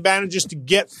can't, if he manages to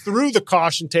get through the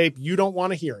caution tape, you don't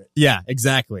want to hear it. Yeah,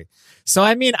 exactly. So,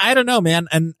 I mean, I don't know, man.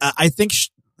 And I think,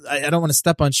 I don't want to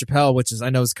step on Chappelle, which I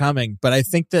know is coming, but I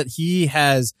think that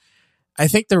I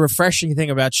think the refreshing thing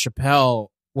about Chappelle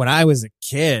when I was a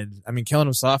kid, I mean, Killing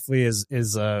Him Softly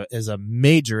is a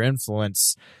major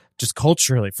influence. Just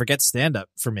culturally, forget stand up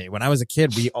for me. When I was a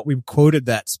kid, we quoted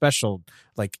that special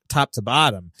like top to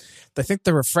bottom. I think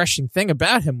the refreshing thing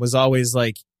about him was always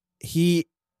like it's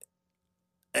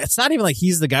not even like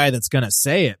he's the guy that's gonna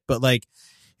say it, but like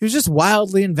he was just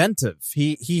wildly inventive.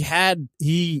 He had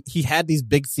these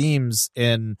big themes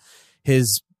in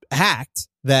his act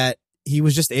that he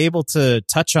was just able to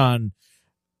touch on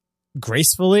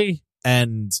gracefully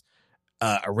and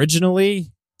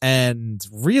originally, and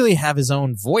really have his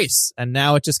own voice. And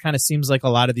now it just kind of seems like a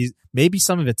lot of these, maybe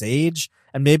some of it's age,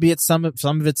 and maybe it's some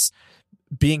of it's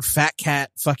being fat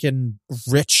cat fucking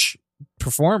rich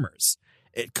performers.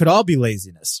 It could all be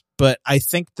laziness, but I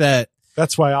think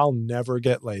that's why I'll never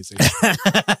get lazy.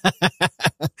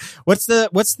 What's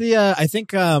the I think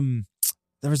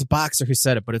there was a boxer who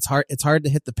said it, but it's hard to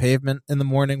hit the pavement in the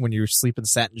morning when you're sleeping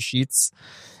satin sheets.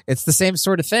 It's the same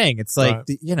sort of thing. It's like,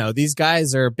 right. These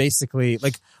guys are basically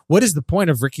like, what is the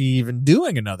point of Ricky even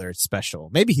doing another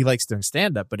special? Maybe he likes doing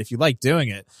stand up, but if you like doing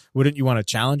it, wouldn't you want to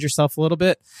challenge yourself a little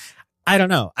bit? I don't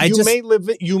know. You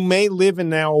may live in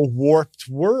now a warped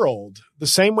world, the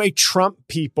same way Trump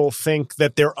people think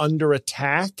that they're under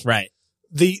attack. Right.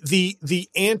 The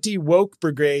anti-woke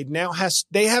brigade now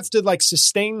they have to like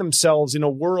sustain themselves in a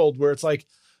world where it's like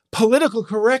political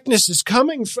correctness is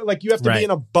coming for, like, you have to be in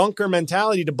a bunker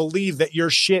mentality to believe that your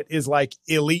shit is like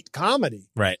elite comedy.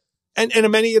 Right. And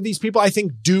many of these people, I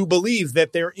think, do believe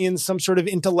that they're in some sort of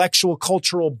intellectual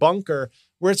cultural bunker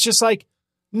where it's just like,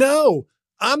 no,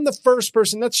 I'm the first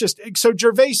person. That's just, so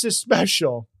Gervais's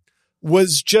special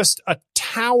was just a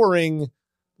towering,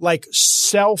 like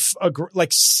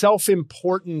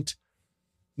self-important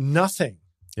nothing.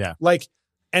 Yeah. Like,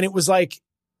 and it was like,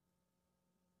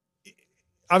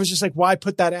 I was just like, why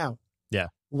put that out? Yeah.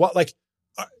 What, like,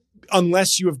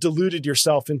 unless you have deluded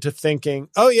yourself into thinking,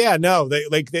 oh yeah, no,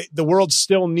 the world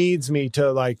still needs me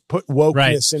to like put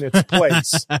wokeness in its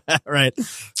place. Right.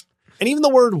 And even the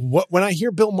word, when I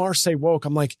hear Bill Maher say woke,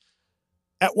 I'm like,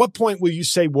 at what point will you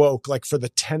say woke, like for the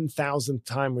 10,000th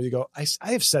time, where you go, I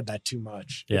have said that too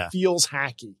much. Yeah. It feels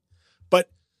hacky. But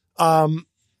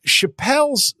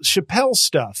Chappelle's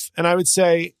stuff, and I would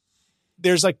say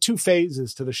there's like two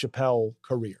phases to the Chappelle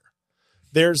career.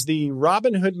 There's the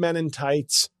Robin Hood Men in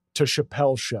Tights to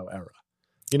Chappelle show era.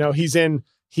 You know, he's in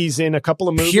a couple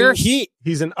of movies. Pure heat.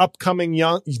 He's an upcoming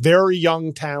very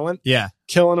young talent. Yeah.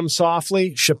 Killing Him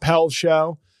Softly, Chappelle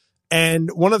show. And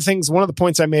one of the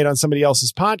points I made on somebody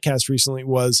else's podcast recently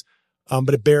was,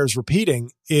 but it bears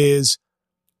repeating, is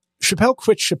Chappelle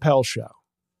quit Chappelle show.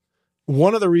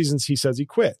 One of the reasons he says he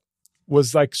quit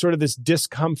was like sort of this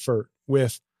discomfort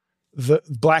with the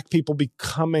black people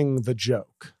becoming the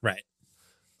joke. Right.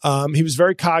 He was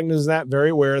very cognizant of that, very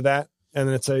aware of that. And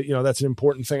it's that's an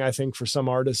important thing, I think, for some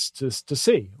artists to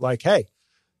see. Like, hey,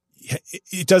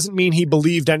 it doesn't mean he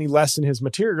believed any less in his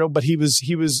material, but he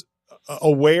was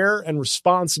aware and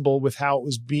responsible with how it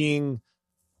was being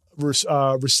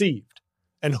received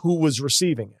and who was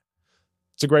receiving it.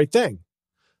 It's a great thing.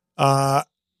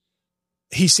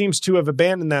 he seems to have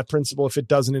abandoned that principle if it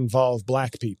doesn't involve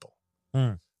black people.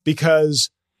 Because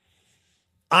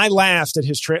I laughed at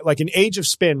his like in Age of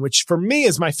Spin, which for me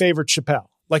is my favorite Chappelle.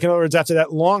 Like, in other words, after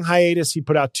that long hiatus, he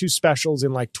put out 2 specials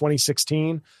in like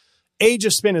 2016. Age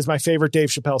of Spin is my favorite Dave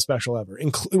Chappelle special ever,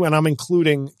 and I'm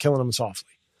including Killing Him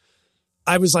Softly.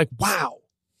 I was like, wow,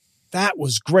 that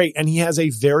was great. And he has a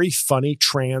very funny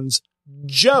trans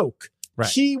joke. Right.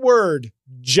 Keyword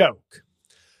joke.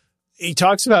 He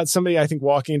talks about somebody, I think,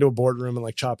 walking into a boardroom and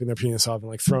like chopping their penis off and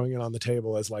like throwing it on the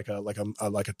table as like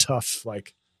a tough,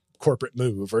 like, corporate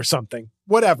move or something,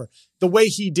 whatever. The way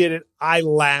he did it, I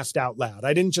laughed out loud.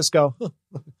 I didn't just go,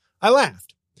 I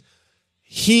laughed.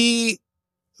 He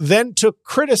then took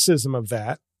criticism of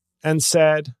that and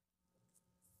said,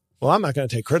 well, I'm not going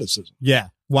to take criticism. Yeah.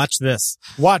 Watch this.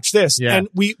 Yeah. And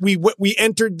we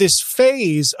entered this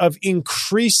phase of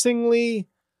increasingly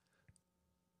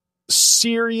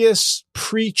serious,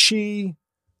 preachy,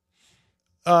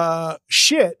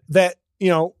 shit that,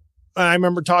 I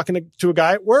remember talking to a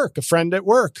guy at work, a friend at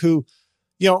work who,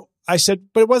 I said,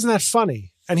 but it wasn't that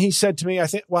funny. And he said to me, I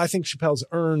think Chappelle's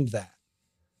earned that.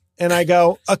 And I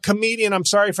go, a comedian, I'm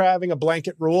sorry for having a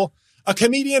blanket rule. A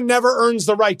comedian never earns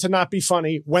the right to not be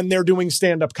funny when they're doing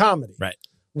stand-up comedy. Right.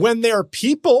 When they're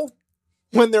people,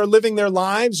 when they're living their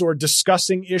lives or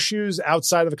discussing issues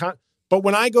outside of the but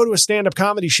when I go to a stand-up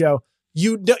comedy show,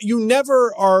 you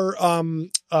never are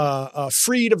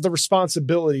freed of the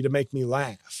responsibility to make me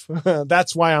laugh.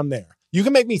 That's why I'm there. You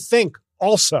can make me think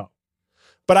also,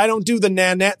 but I don't do the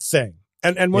Nanette thing.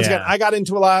 And once again, I got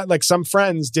into a lot, like some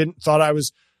friends thought I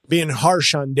was being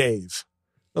harsh on Dave.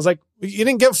 I was like, you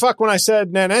didn't give a fuck when I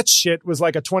said Nanette's shit was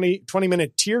like a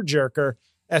 20-minute tearjerker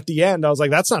at the end. I was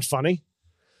like, that's not funny.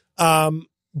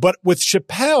 But with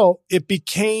Chappelle,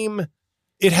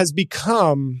 it has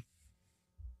become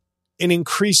an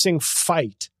increasing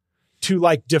fight to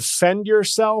like defend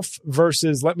yourself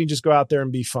versus let me just go out there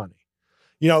and be funny.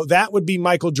 That would be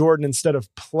Michael Jordan, instead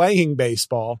of playing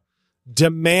baseball,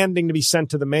 demanding to be sent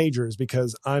to the majors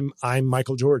because I'm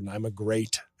Michael Jordan. I'm a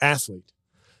great athlete.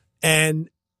 And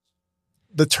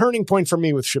the turning point for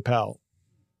me with Chappelle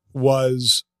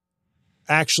was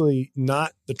actually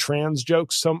not the trans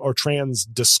jokes or trans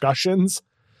discussions,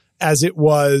 as it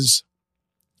was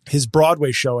his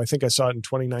Broadway show. I think I saw it in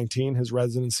 2019, his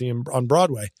residency on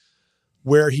Broadway,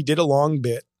 where he did a long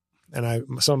bit. And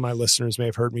some of my listeners may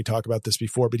have heard me talk about this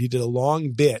before, but he did a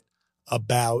long bit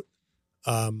about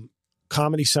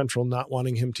Comedy Central not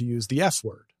wanting him to use the F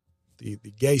word, the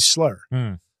gay slur.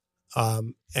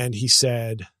 And he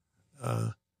said,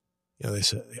 I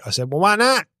said, well, why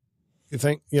not? You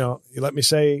think, you let me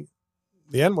say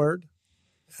the N word.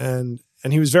 And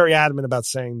he was very adamant about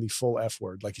saying the full F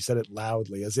word. Like, he said it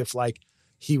loudly, as if like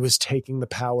he was taking the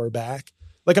power back.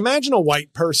 Like, imagine a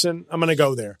white person. I'm going to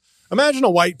go there. Imagine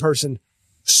a white person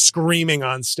screaming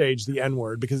on stage the N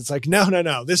word, because it's like,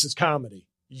 no, this is comedy.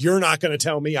 You're not going to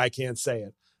tell me I can't say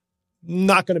it.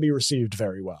 Not going to be received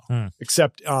very well,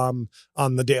 except on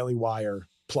the Daily Wire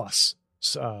Plus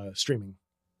streaming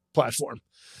platform.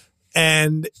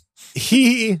 And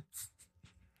he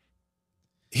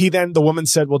then, the woman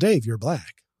said, well, Dave, you're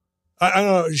black. I don't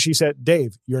know. She said,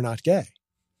 Dave, you're not gay.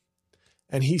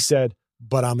 And he said,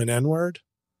 but I'm an N-word.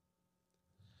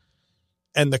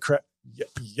 And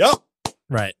yup.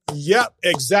 Right. Yep.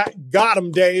 Exact. Got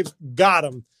him, Dave. Got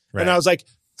him. Right. And I was like,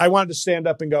 I wanted to stand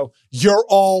up and go, you're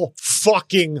all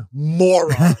fucking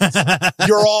morons.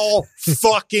 You're all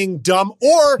fucking dumb.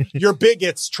 Or you're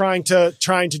bigots trying to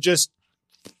just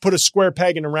put a square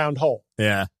peg in a round hole.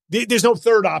 Yeah. There's no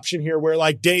third option here where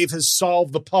like Dave has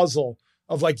solved the puzzle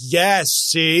of like, yes,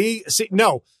 see,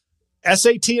 no.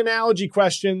 SAT analogy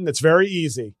question that's very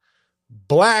easy.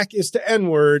 Black is to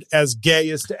N-word as gay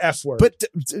is to F-word. But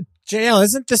JL,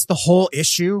 isn't this the whole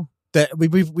issue? That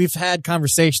we've had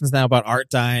conversations now about art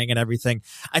dying and everything.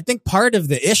 I think part of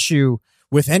the issue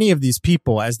with any of these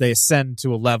people as they ascend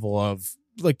to a level of,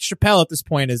 like, Chappelle at this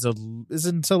point is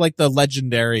into like the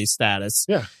legendary status.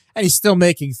 Yeah. And he's still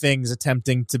making things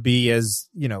attempting to be as,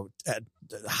 at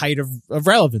the height of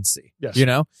relevancy. Yes.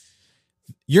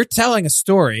 You're telling a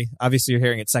story, obviously you're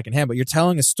hearing it secondhand, but you're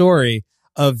telling a story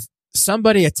of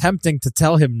somebody attempting to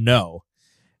tell him no.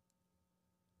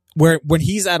 When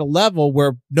he's at a level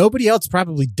where nobody else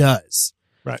probably does.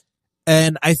 Right.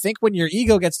 And I think when your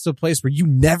ego gets to a place where you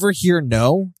never hear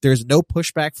no, there's no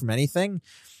pushback from anything,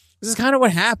 This is kind of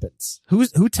what happens.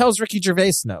 Who tells Ricky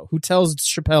Gervais no? Who tells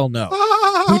Chappelle no?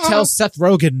 Who tells Seth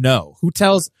Rogen no? Who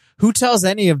tells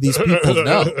any of these people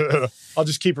no? I'll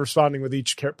just keep responding with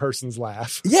each person's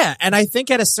laugh. Yeah, and I think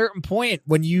at a certain point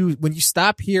when you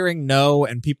stop hearing no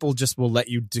and people just will let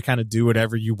you to kind of do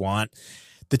whatever you want,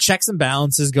 the checks and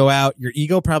balances go out, your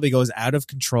ego probably goes out of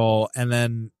control, and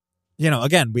then,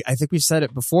 again, I think we've said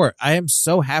it before. I am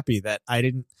so happy that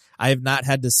I have not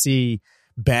had to see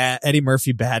Eddie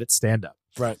Murphy bad at stand-up.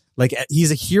 Right. Like,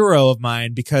 he's a hero of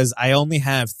mine because I only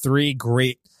have 3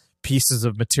 great pieces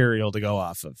of material to go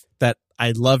off of that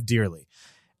I love dearly.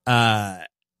 And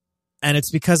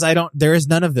it's because there is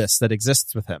none of this that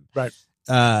exists with him. Right.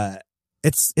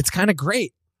 It's kind of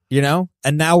great,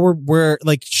 and now we're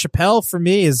like, Chappelle for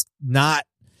me is not,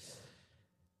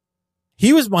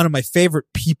 he was one of my favorite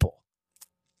people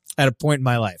at a point in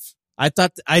my life.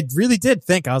 I really did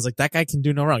think, I was like, that guy can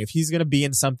do no wrong. If he's going to be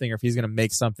in something or if he's going to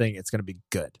make something, it's going to be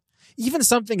good. Even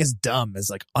something as dumb as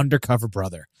like Undercover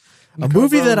Brother, a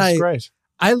movie that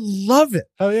I love it.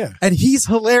 Oh yeah. And he's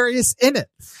hilarious in it.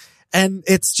 And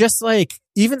it's just like,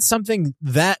 even something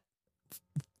that,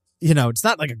 it's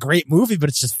not like a great movie, but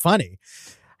it's just funny.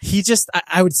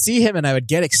 I would see him and I would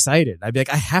get excited. I'd be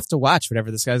like, I have to watch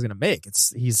whatever this guy's going to make.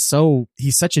 He's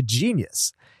such a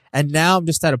genius. And now I'm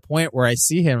just at a point where I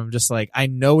see him, I'm just like, I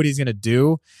know what he's going to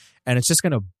do, and it's just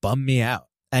going to bum me out.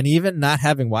 And even not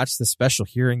having watched the special,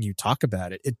 hearing you talk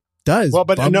about it, it does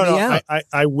bum me out.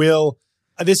 I will.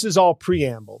 This is all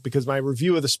preamble because my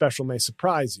review of the special may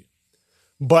surprise you.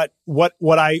 But what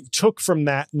I took from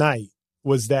that night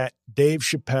was that Dave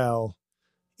Chappelle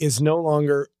is no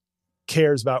longer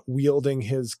cares about wielding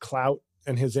his clout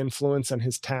and his influence and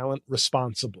his talent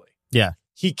responsibly. Yeah.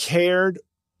 He cared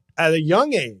at a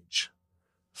young age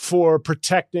for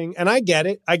protecting, and I get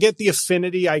it. I get the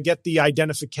affinity. I get the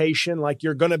identification. Like,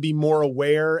 you're going to be more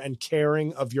aware and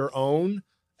caring of your own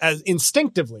as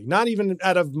instinctively, not even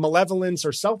out of malevolence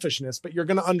or selfishness, but you're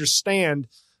going to understand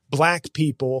Black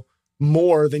people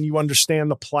more than you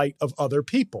understand the plight of other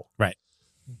people. Right.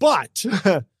 But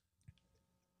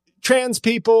trans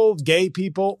people, gay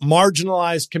people,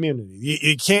 marginalized community,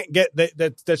 you can't get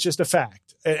that. That's just a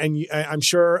fact. And I'm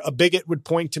sure a bigot would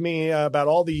point to me about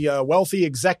all the wealthy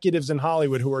executives in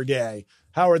Hollywood who are gay.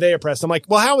 How are they oppressed? I'm like,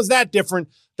 well, how is that different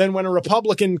than when a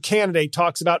Republican candidate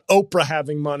talks about Oprah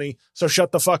having money? So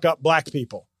shut the fuck up, Black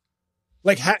people.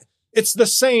 Like, it's the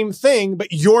same thing, but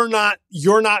you're not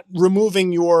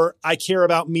removing your I care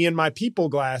about me and my people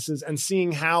glasses and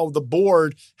seeing how the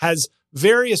board has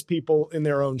various people in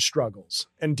their own struggles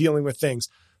and dealing with things.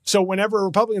 So whenever a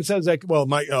Republican says, like, well,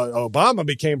 Obama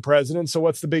became president, so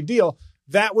what's the big deal?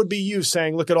 That would be you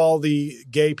saying, look at all the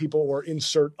gay people or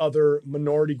insert other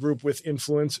minority group with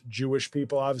influence. Jewish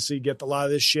people obviously get a lot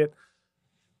of this shit.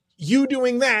 You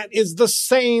doing that is the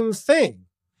same thing.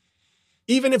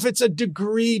 Even if it's a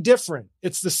degree different,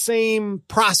 it's the same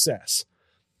process.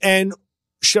 And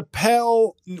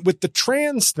Chappelle with the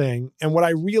trans thing, and what I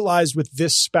realized with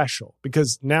this special,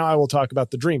 because now I will talk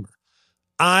about The Dreamer.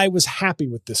 I was happy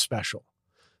with this special.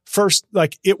 First,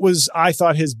 like, it was, I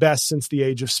thought, his best since The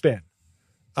Age of Spin,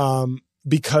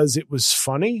 because it was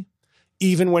funny.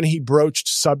 Even when he broached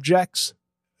subjects,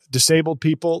 disabled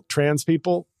people, trans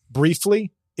people,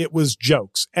 briefly, it was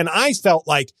jokes. And I felt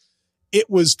like it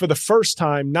was, for the first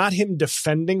time, not him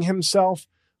defending himself,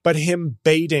 but him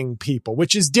baiting people,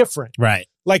 which is different. Right.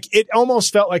 Like, it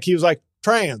almost felt like he was like,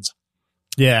 trans.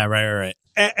 Yeah, right.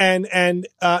 And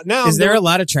now, is there a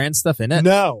lot of trans stuff in it?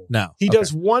 No. He Okay.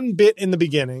 does one bit in the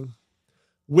beginning,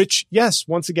 which, yes,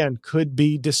 once again, could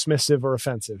be dismissive or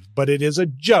offensive, but it is a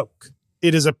joke.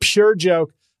 It is a pure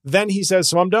joke. Then he says,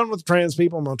 so I'm done with trans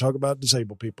people. I'm going to talk about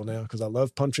disabled people now because I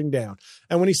love punching down.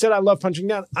 And when he said, I love punching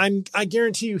down, I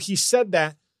guarantee you he said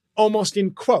that almost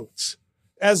in quotes.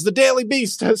 As the Daily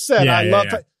Beast has said,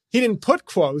 He didn't put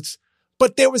quotes,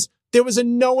 but there was a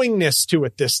knowingness to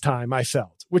it this time, I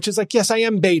felt, which is like, yes, I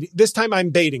am baiting. This time I'm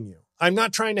baiting you. I'm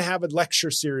not trying to have a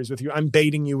lecture series with you. I'm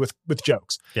baiting you with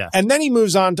jokes. Yeah. And then he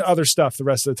moves on to other stuff the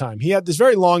rest of the time. He had this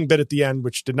very long bit at the end,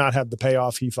 which did not have the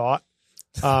payoff he thought.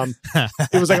 It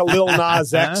was like a Lil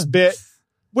Nas X bit,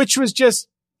 which was just,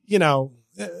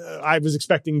 I was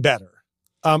expecting better.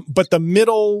 But the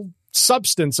middle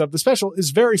substance of the special is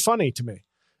very funny to me.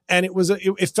 And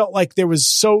it felt like there was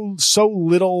so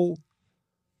little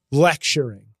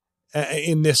lecturing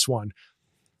in this one,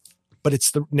 but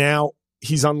now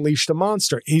he's unleashed a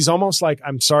monster. He's almost like,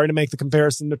 I'm sorry to make the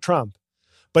comparison to Trump,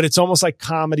 but it's almost like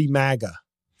comedy MAGA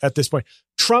at this point.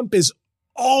 Trump is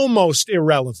almost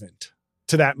irrelevant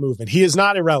to that movement. He is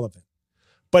not irrelevant,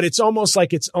 but it's almost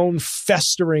like its own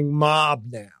festering mob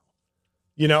now.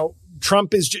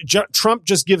 Trump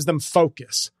just gives them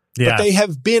focus. Yeah. But they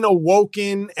have been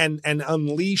awoken and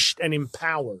unleashed and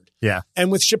empowered. Yeah. And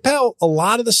with Chappelle, a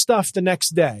lot of the stuff the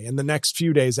next day and the next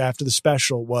few days after the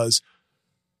special was,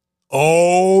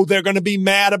 oh, they're going to be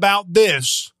mad about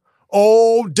this.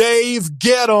 Oh, Dave,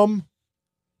 get 'em.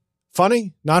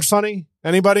 Funny? Not funny?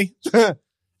 Anybody?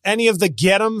 Any of the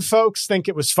get 'em folks think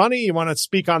it was funny? You want to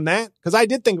speak on that? Because I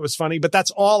did think it was funny, but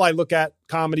that's all I look at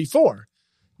comedy for.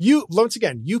 Once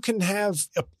again, you can have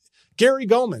Gary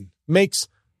Goldman makes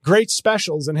great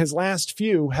specials, and his last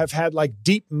few have had like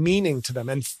deep meaning to them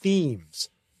and themes,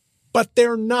 but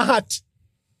they're not,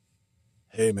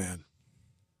 hey man,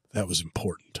 that was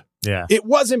important. Yeah. It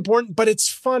was important, but it's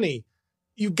funny.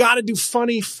 You got to do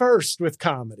funny first with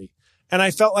comedy. And I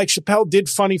felt like Chappelle did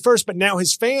funny first, but now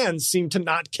his fans seem to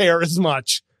not care as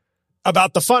much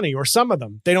about the funny, or some of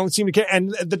them. They don't seem to care.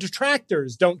 And the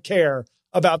detractors don't care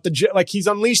about like he's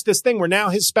unleashed this thing where now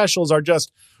his specials are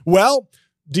just, well,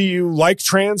 do you like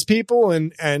trans people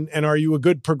and are you a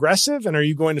good progressive? And are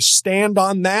you going to stand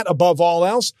on that above all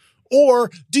else? Or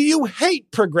do you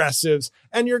hate progressives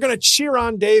and you're going to cheer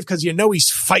on Dave because you know he's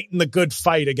fighting the good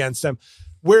fight against them?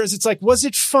 Whereas it's like, was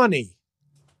it funny?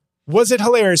 Was it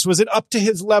hilarious? Was it up to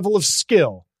his level of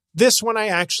skill? This one I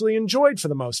actually enjoyed for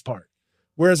the most part.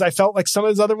 Whereas I felt like some of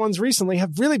his other ones recently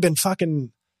have really been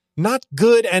fucking not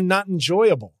good and not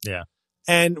enjoyable. Yeah.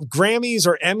 And Grammys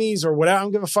or Emmys or whatever, I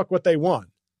don't give a fuck what they won.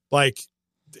 Like,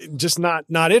 just not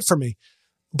it for me.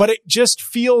 But it just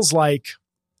feels like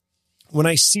when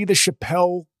I see the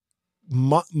Chappelle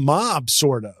mob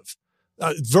sort of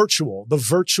the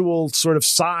virtual sort of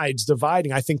sides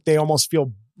dividing, I think they almost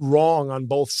feel wrong on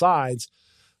both sides.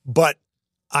 But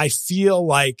I feel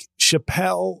like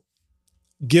Chappelle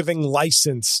giving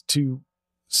license to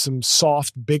some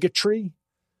soft bigotry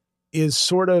is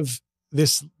sort of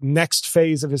this next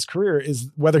phase of his career, is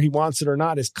whether he wants it or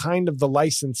not, is kind of the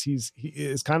license he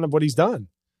is kind of what he's done.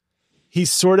 He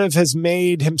sort of has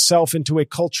made himself into a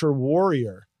culture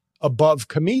warrior above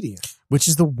comedian, which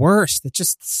is the worst. It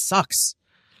just sucks.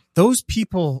 Those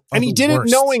people are and he the did worst.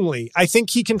 it knowingly. I think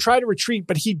he can try to retreat,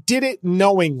 but he did it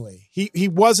knowingly. He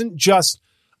wasn't just,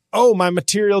 oh, my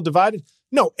material divided.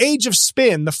 No, Age of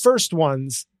Spin, the first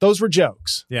ones, those were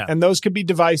jokes. Yeah. And those could be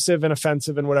divisive and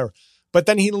offensive and whatever. But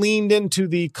then he leaned into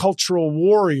the cultural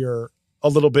warrior a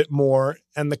little bit more,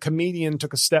 and the comedian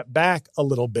took a step back a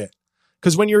little bit.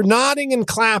 Because when you're nodding and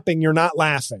clapping, you're not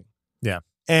laughing. Yeah.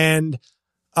 And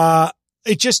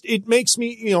it makes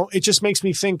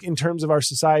me think in terms of our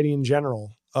society in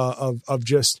general, of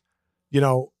just,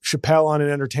 Chappelle on an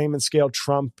entertainment scale,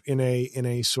 Trump in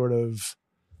a sort of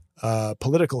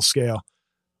political scale,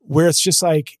 where it's just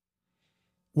like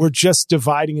we're just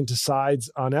dividing into sides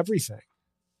on everything.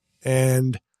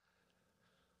 And,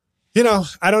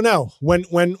 I don't know,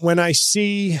 when I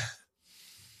see,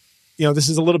 this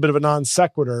is a little bit of a non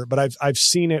sequitur, but I've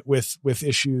seen it with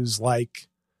issues like,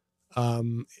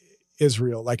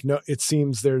 Israel. Like, no, it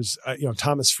seems there's,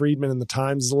 Thomas Friedman in the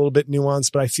Times is a little bit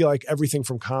nuanced, but I feel like everything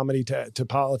from comedy to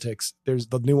politics,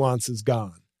 the nuance is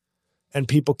gone, and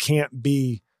people can't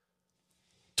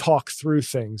talk through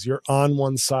things. You're on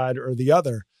one side or the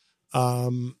other.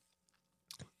 And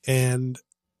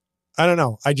I don't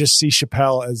know. I just see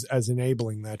Chappelle as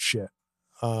enabling that shit,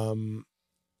 and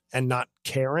not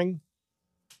caring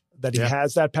that he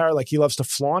has that power. Like, he loves to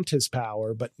flaunt his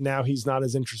power, but now he's not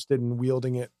as interested in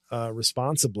wielding it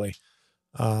responsibly.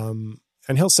 And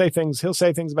he'll say things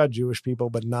about Jewish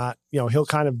people, but not, he'll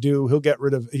get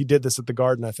rid of, he did this at the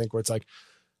Garden, I think, where it's like,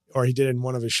 or he did it in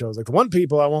one of his shows, like, the one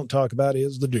people I won't talk about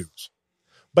is the Jews.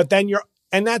 But then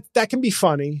that can be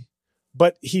funny.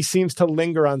 But he seems to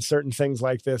linger on certain things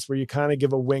like this where you kind of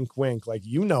give a wink, wink, like,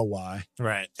 why.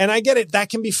 Right. And I get it. That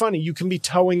can be funny. You can be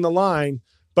towing the line,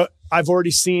 but I've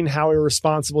already seen how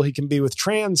irresponsible he can be with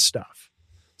trans stuff.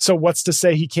 So what's to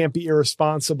say he can't be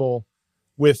irresponsible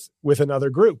with another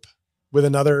group, with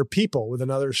another people, with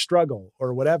another struggle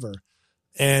or whatever.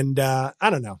 And I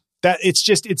don't know. That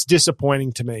it's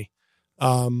disappointing to me,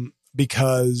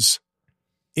 because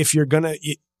if you're going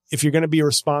to be a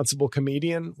responsible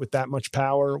comedian with that much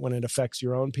power when it affects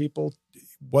your own people,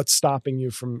 what's stopping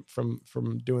you from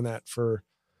doing that for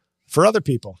other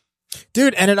people?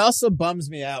 Dude, and it also bums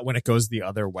me out when it goes the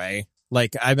other way.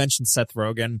 Like, I mentioned Seth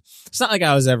Rogen. It's not like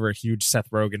I was ever a huge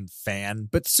Seth Rogen fan,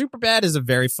 but Superbad is a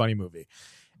very funny movie.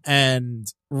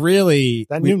 And really...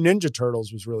 That new Ninja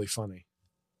Turtles was really funny.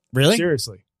 Really?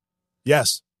 Seriously.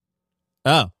 Yes.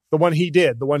 Oh. The one he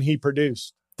did, the one he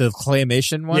produced. The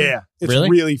claymation one? Yeah. It's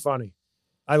really funny.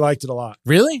 I liked it a lot.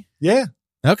 Really? Yeah.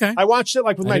 Okay. I watched it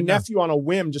like with my nephew on a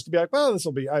whim just to be like, well, this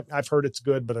will be, I've heard it's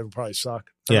good, but it'll probably suck.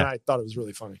 And I thought it was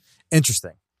really funny.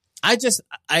 Interesting.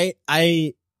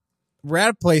 We're at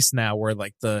a place now where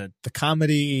like the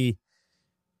comedy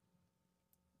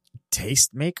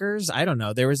tastemakers, I don't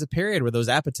know. There was a period where those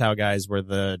Apatow guys were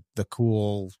the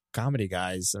cool comedy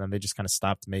guys, and then they just kind of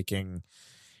stopped making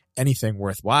anything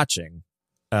worth watching.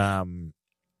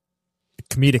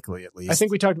 Comedically, at least. I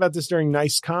think we talked about this during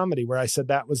Nice Comedy, where I said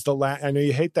that was the last. I know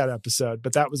you hate that episode,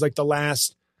 but that was like the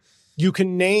last. You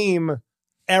can name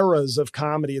eras of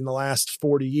comedy in the last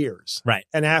 40 years, right?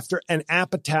 And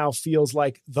Apatow feels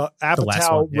like the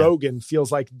Apatow Rogan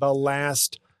feels like the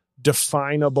last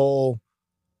definable.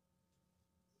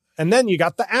 And then you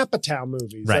got the Apatow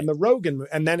movies and the Rogan,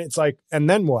 and then it's like, and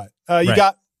then what? You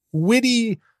got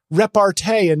witty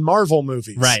repartee in Marvel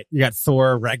movies. Right. You got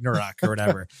Thor Ragnarok or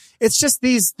whatever. It's just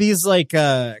these like,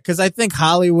 cause I think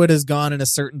Hollywood has gone in a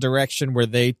certain direction where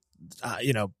they,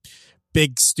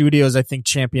 big studios, I think,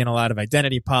 champion a lot of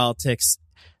identity politics.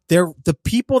 They're the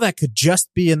people that could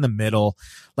just be in the middle.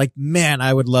 Like, man,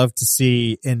 I would love to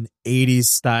see an 80s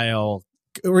style,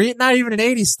 or not even an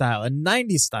 80s style, a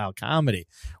 90s style comedy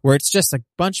where it's just a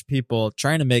bunch of people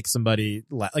trying to make somebody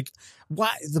like,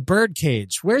 why the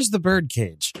Birdcage? Where's the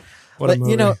Birdcage? What a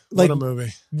movie. What a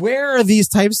movie. Where are these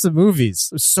types of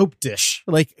movies? Soap Dish.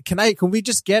 Like, can we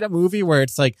just get a movie where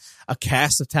it's like a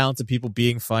cast of talented people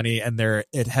being funny and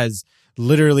it has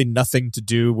literally nothing to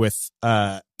do with,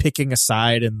 picking a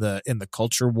side in the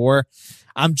culture war?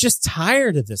 I'm just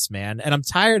tired of this, man. And I'm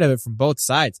tired of it from both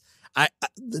sides.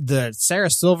 The Sarah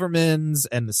Silvermans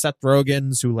and the Seth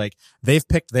Rogens, who like they've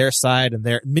picked their side, and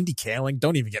Mindy Kaling,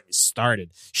 don't even get me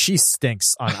started. She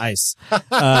stinks on ice.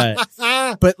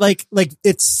 But like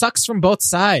it sucks from both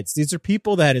sides. These are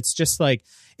people that it's just like,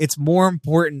 it's more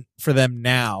important for them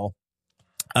now,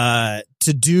 to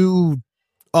do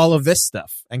all of this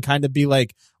stuff and kind of be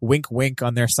like wink, wink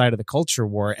on their side of the culture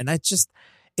war. And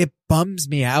it bums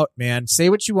me out, man. Say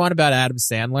what you want about Adam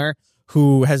Sandler,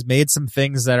 who has made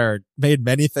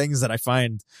many things that I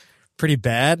find pretty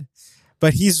bad,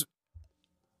 but he's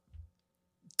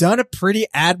done a pretty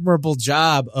admirable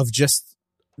job of just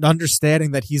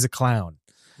understanding that he's a clown.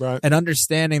 Right. And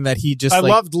understanding that he just, I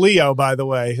loved Leo, by the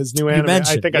way, his new anime.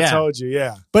 I think I told you.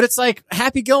 Yeah. But it's like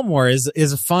Happy Gilmore is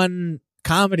a fun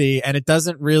comedy, and it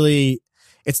doesn't really,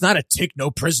 it's not a take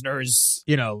no prisoners,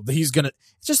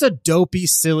 it's just a dopey,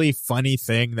 silly, funny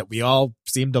thing that we all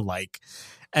seem to like.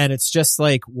 And it's just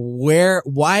like,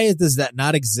 why does that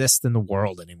not exist in the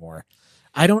world anymore?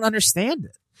 I don't understand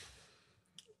it.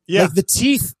 Yeah. Like the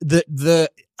teeth,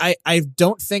 I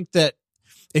don't think that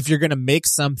if you're going to make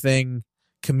something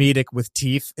comedic with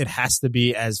teeth, it has to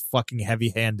be as fucking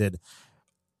heavy handed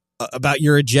about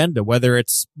your agenda, whether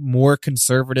it's more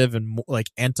conservative and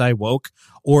like anti-woke,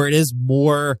 or it is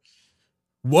more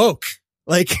woke.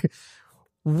 Like,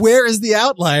 where is the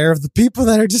outlier of the people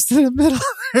that are just in the middle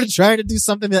trying to do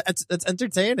something that's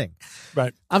entertaining?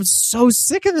 Right. I'm so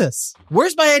sick of this.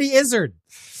 Where's my Eddie Izzard?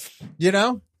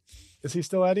 Is he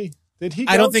still Eddie? Did he?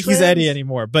 I don't think he's Eddie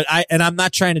anymore, but I'm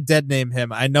not trying to dead name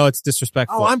him. I know it's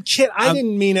disrespectful. Oh, I'm kidding. I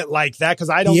didn't mean it like that because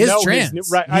I don't know. He is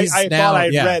trans. Right. I thought I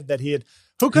read that he had.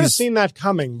 Who could have seen that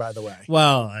coming, by the way?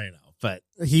 Well, I know. But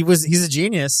he's a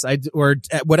genius. Or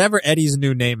whatever Eddie's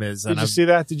new name is. Did you see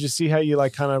that? Did you see how you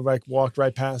like kind of like walked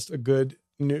right past a good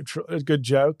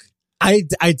joke? I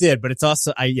did, but it's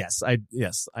also I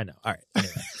know. All right.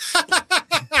 Anyway.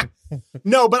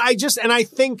 No, but I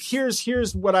think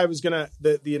here's what I was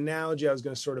the analogy I was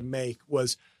gonna sort of make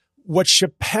was what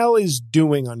Chappelle is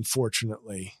doing.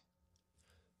 Unfortunately,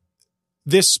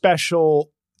 this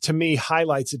special, to me,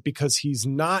 highlights it because he's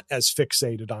not as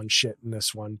fixated on shit in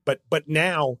this one. But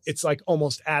now it's like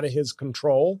almost out of his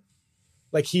control.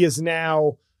 Like he is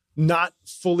now not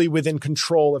fully within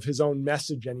control of his own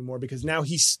message anymore because now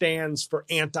he stands for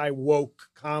anti-woke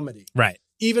comedy. Right.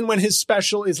 Even when his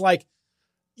special is like,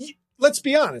 let's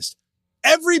be honest,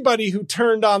 everybody who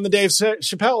turned on the Dave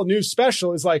Chappelle new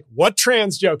special is like, what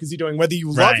trans joke is he doing? Whether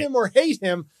you love him or hate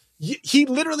him, he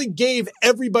literally gave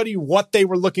everybody what they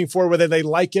were looking for, whether they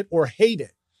like it or hate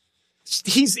it.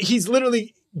 He's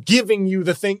literally giving you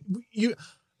the thing.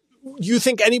 You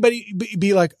think anybody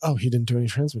be like, oh, he didn't do any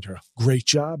trans material. Great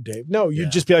job, Dave. No,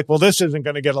 you'd just be like, well, this isn't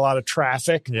going to get a lot of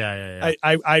traffic. Yeah.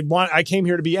 I came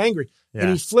here to be angry. Yeah.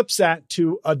 And he flips that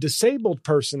to a disabled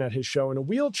person at his show in a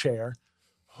wheelchair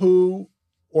who,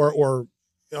 or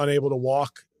unable to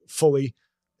walk fully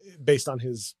based on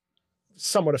his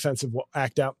somewhat offensive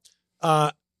act out.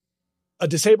 A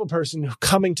disabled person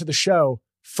coming to the show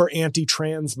for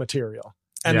anti-trans material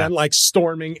and then like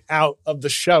storming out of the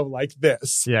show like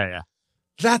this. Yeah.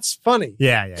 That's funny.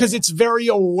 Yeah. Because it's very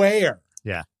aware.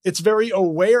 Yeah. It's very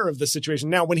aware of the situation.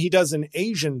 Now, when he does an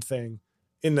Asian thing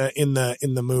in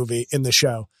the movie, in the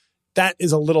show, that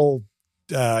is a little,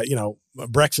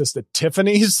 breakfast at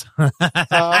Tiffany's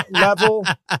level.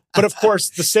 But of course,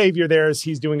 the savior there is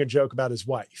he's doing a joke about his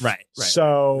wife. Right.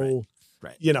 So,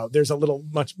 there's a little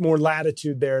much more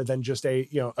latitude there than just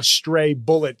a stray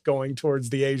bullet going towards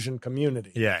the Asian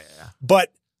community. Yeah.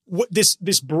 But what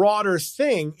this broader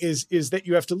thing is that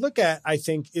you have to look at, I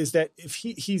think, is that if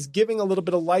he's giving a little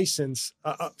bit of license,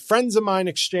 friends of mine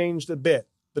exchanged the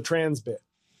trans bit.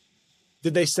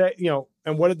 Did they say,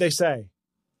 and what did they say?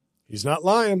 He's not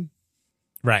lying.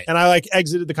 Right. And I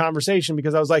exited the conversation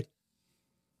because I was like,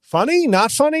 funny,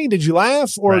 not funny? Did you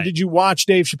laugh? Or did you watch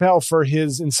Dave Chappelle for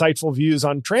his insightful views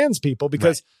on trans people?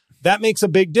 Because that makes a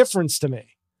big difference to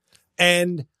me.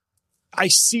 And I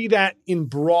see that in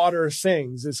broader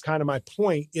things is kind of my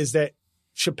point, is that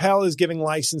Chappelle is giving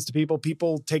license to people.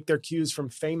 People take their cues from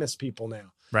famous people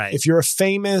now. Right. If you're a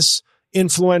famous,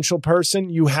 influential person,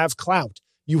 you have clout.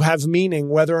 You have meaning,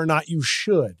 whether or not you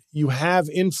should. You have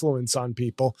influence on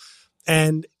people.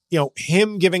 And,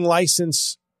 him giving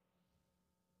license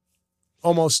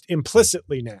almost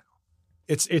implicitly now,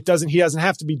 he doesn't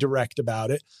have to be direct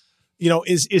about it,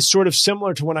 is sort of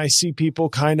similar to when I see people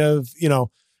kind of,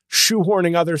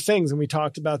 shoehorning other things. And we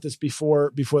talked about this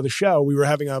before the show. We were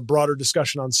having a broader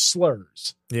discussion on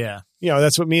slurs. Yeah.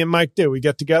 That's what me and Mike do. We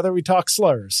get together, we talk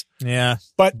slurs. Yeah.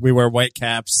 But we wear white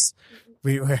caps.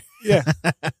 Yeah.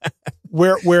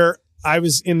 Where I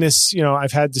was in this,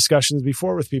 I've had discussions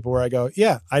before with people where I go,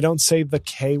 I don't say the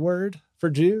K word for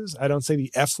Jews. I don't say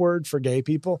the F word for gay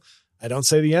people. I don't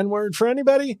say the N word for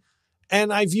anybody.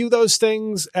 And I view those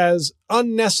things as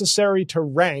unnecessary to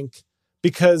rank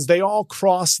because they all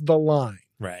cross the line.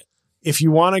 Right. If you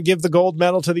want to give the gold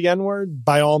medal to the N word,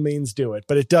 by all means do it.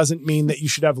 But it doesn't mean that you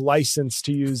should have license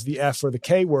to use the F or the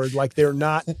K word, like they're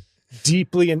not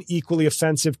deeply and equally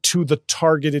offensive to the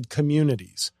targeted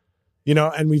communities.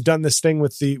 And we've done this thing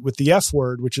with the F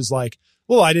word, which is like,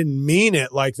 well, I didn't mean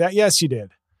it like that. Yes, you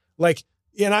did.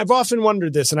 And I've often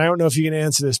wondered this, and I don't know if you can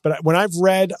answer this, but when I've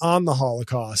read on the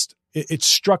Holocaust, it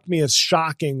struck me as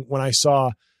shocking when I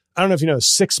saw, I don't know if you know,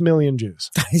 6 million Jews.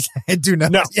 I do know.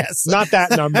 No, yes. Not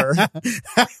that number.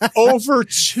 Over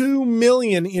 2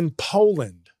 million in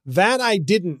Poland. That I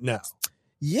didn't know.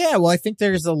 Yeah, well, I think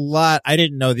there's a lot. I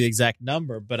didn't know the exact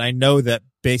number, but I know that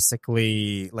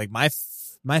basically,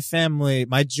 my family,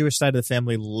 my Jewish side of the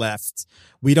family left.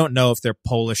 We don't know if they're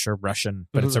Polish or Russian,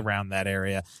 but it's around that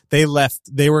area. They left.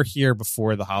 They were here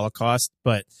before the Holocaust,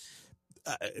 but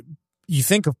you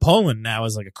think of Poland now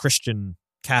as like a Christian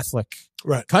Catholic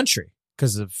country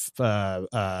because of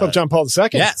Pope John Paul II.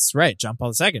 Yes, right, John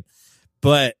Paul II.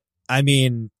 But I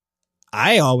mean,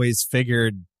 I always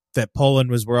figured that Poland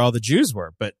was where all the Jews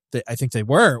were, but I think they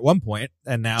were at one point,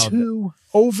 and now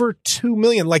over 2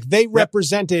 million. They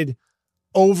represented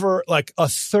over a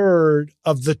third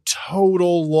of the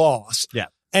total loss. Yeah.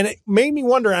 And it made me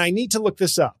wonder, and I need to look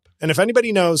this up. And if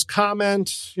anybody knows,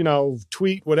 comment,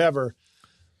 tweet, whatever.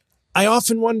 I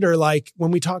often wonder,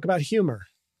 when we talk about humor,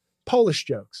 Polish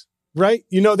jokes, right?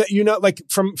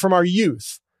 From our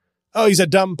youth. Oh, he's a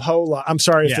dumb Polak. I'm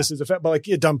sorry if this is but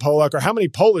a dumb Polak, or how many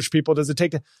Polish people does it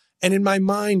take to, and in my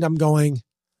mind, I'm going,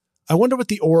 I wonder what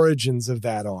the origins of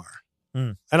that are.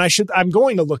 And I'm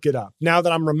going to look it up now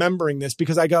that I'm remembering this,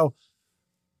 because I go,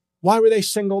 why were they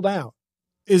singled out?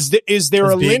 Is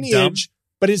there a lineage, dumb?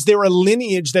 But is there a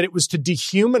lineage that it was to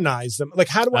dehumanize them?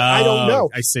 How do I don't know.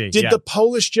 I see. Did the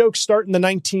Polish joke start in the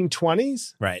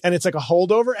 1920s? Right. And it's like a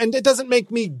holdover, and it doesn't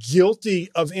make me guilty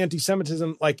of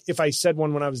anti-Semitism. If I said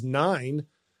one when I was 9,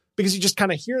 because you just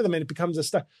kind of hear them and it becomes a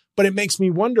stuff, but it makes me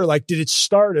wonder, did it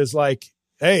start as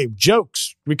hey,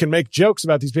 jokes, we can make jokes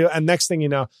about these people. And next thing you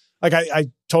know, I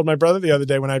told my brother the other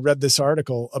day when I read this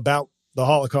article about the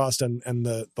Holocaust and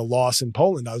the loss in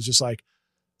Poland, I was just like,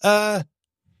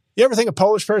 you ever think a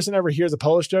Polish person ever hears a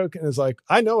Polish joke and is like,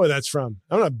 I know where that's from.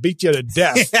 I'm going to beat you to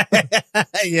death.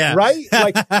 Yeah. Right?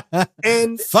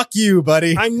 And fuck you,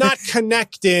 buddy. I'm not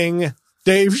connecting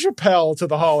Dave Chappelle to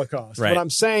the Holocaust. Right. What I'm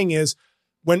saying is,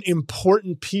 when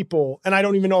important people, and I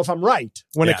don't even know if I'm right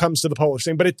when it comes to the Polish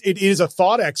thing, but it is a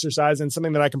thought exercise and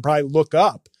something that I can probably look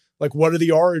up. What are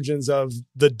the origins of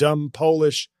the dumb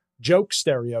Polish joke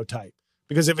stereotype?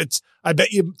 Because I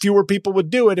bet you fewer people would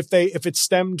do it if it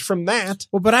stemmed from that.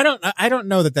 Well, but I don't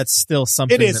know that that's still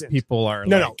something that people are.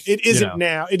 No, it isn't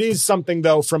now. It is something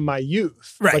though from my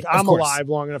youth. Right. I'm alive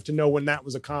long enough to know when that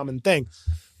was a common thing,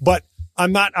 but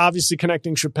I'm not obviously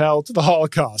connecting Chappelle to the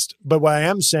Holocaust. But what I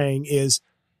am saying is,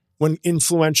 when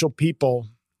influential people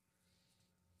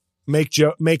make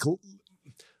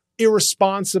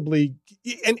irresponsibly,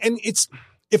 and it's,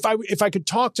 if I could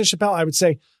talk to Chappelle, I would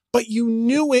say, but you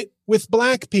knew it with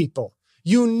black people.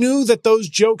 You knew that those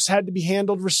jokes had to be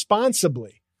handled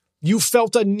responsibly. You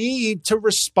felt a need to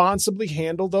responsibly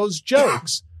handle those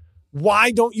jokes.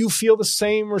 Why don't you feel the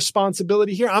same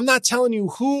responsibility here? I'm not telling you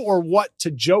who or what to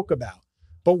joke about,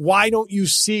 but why don't you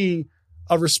see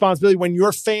a responsibility when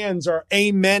your fans are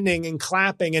amening and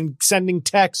clapping and sending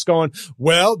texts going,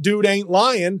 well, dude ain't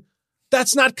lying.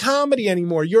 That's not comedy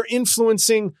anymore. You're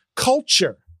influencing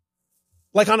culture,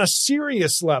 like on a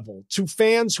serious level, to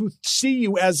fans who see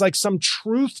you as like some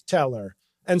truth teller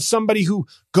and somebody who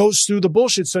goes through the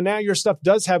bullshit. So now your stuff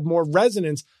does have more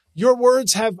resonance. Your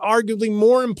words have arguably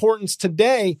more importance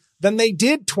today than they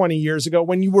did 20 years ago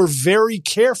when you were very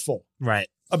careful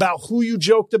about who you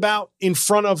joked about in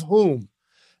front of whom.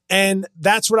 And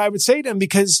that's what I would say to him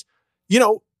because, you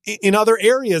know, in other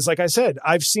areas, like I said,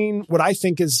 I've seen what I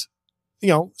think is, you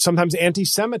know, sometimes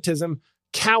anti-Semitism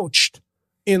couched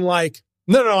in like,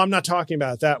 no, I'm not talking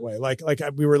about it that way. Like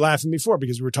we were laughing before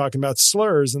because we were talking about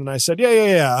slurs. And I said,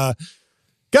 yeah.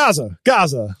 Gaza.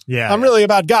 Yeah. I'm really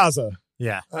about Gaza.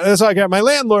 Yeah. That's like my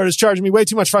landlord is charging me way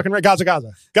too much fucking rent.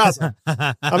 Gaza.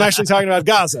 I'm actually talking about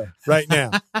Gaza right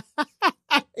now.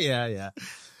 Yeah.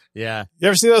 You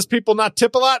ever see those people not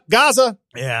tip a lot? Gaza.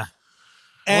 Yeah.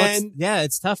 And well,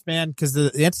 it's tough, man, because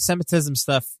the anti-Semitism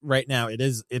stuff right now,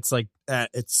 it's like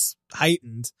it's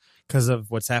heightened because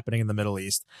of what's happening in the Middle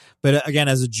East. But again,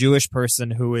 as a Jewish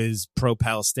person who is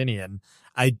pro-Palestinian,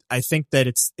 I think that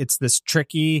it's this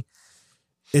tricky.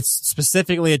 It's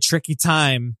specifically a tricky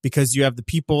time because you have the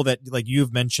people that, like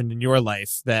you've mentioned in your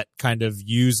life, that kind of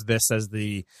use this as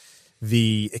the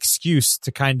excuse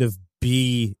to kind of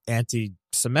be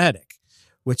anti-Semitic,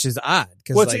 which is odd.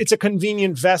 Well, it's a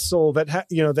convenient vessel that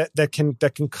that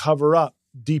can cover up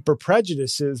deeper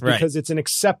prejudices because it's an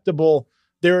acceptable.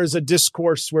 There is a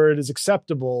discourse where it is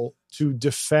acceptable to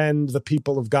defend the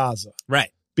people of Gaza,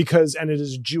 right? And it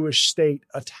is a Jewish state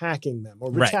attacking them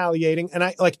or retaliating,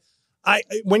 and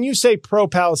when you say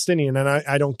pro-Palestinian, and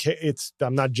I don't care,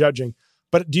 I'm not judging,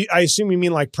 but I assume you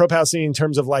mean like pro-Palestinian in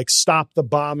terms of like stop the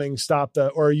bombing,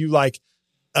 or are you like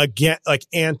again like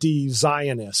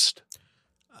anti-Zionist?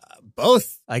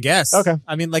 Both, I guess. Okay.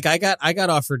 I mean, like I got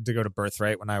offered to go to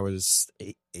Birthright when I was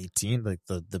 18. Like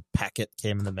the packet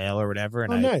came in the mail or whatever.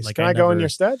 And nice. Can I go in your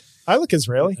stead? I look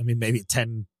Israeli. I mean, maybe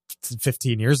 10,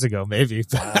 15 years ago, maybe.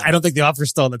 But I don't think the offer's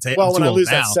still on the table. Well, when I lose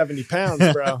that 70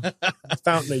 pounds, bro,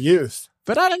 fountain of youth.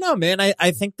 But I don't know, man.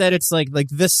 I think that it's like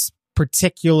this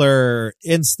particular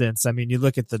instance. I mean, you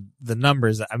look at the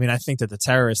numbers. I mean, I think that the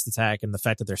terrorist attack and the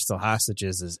fact that they're still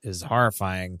hostages is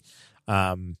horrifying.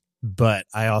 But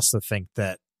I also think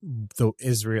that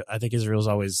I think Israel's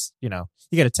always, you got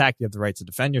to attack. You have the right to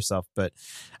defend yourself. But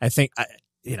I think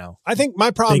my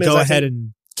problem they is go ahead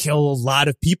and kill a lot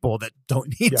of people that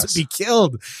don't need to be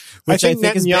killed, which I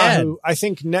think is bad. I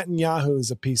think Netanyahu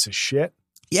is a piece of shit.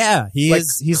 Yeah,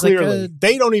 he's clearly like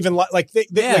they don't even like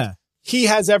he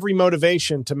has every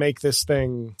motivation to make this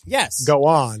thing go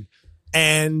on.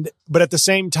 But at the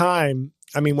same time,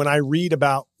 I mean, when I read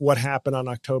about what happened on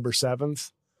October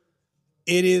 7th,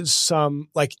 it is some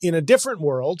like in a different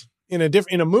world, in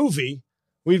a movie,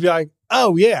 we'd be like,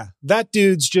 oh yeah, that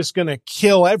dude's just going to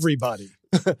kill everybody.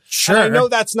 Sure. And I know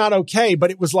that's not okay, but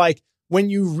it was like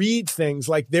when you read things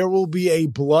like there will be a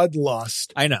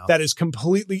bloodlust. I know. That is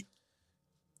completely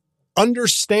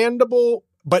understandable,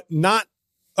 but not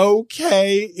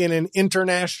okay in an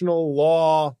international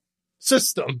law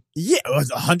system. Yeah,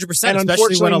 100%. And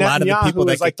especially when a lot of the people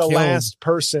that is like the killed, last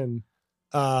person,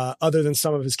 other than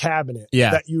some of his cabinet,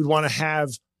 that you'd want to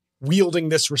have wielding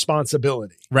this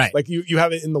responsibility. Right. Like you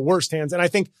have it in the worst hands. And I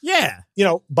think, yeah,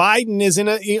 Biden is in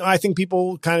I think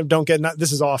people kind of don't get,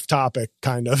 this is off topic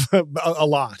kind of a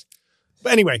lot.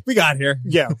 But anyway, we got here.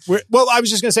 Yeah. Well, I was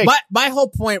just going to say, my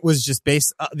whole point was just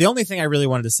based. The only thing I really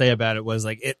wanted to say about it was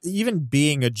like even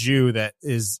being a Jew that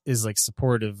is like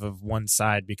supportive of one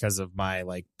side because of my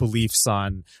like beliefs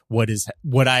on what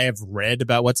I have read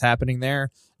about what's happening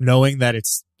there, knowing that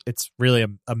it's really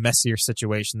a messier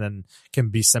situation than can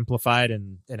be simplified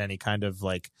in any kind of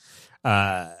like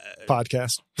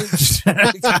podcast.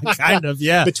 Kind of,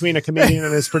 yeah. Between a comedian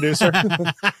and his producer.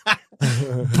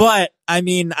 But I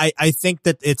mean, I think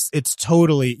that it's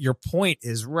totally, your point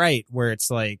is right, where it's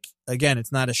like, again,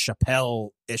 it's not a Chappelle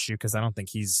issue because I don't think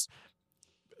he's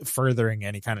furthering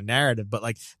any kind of narrative, but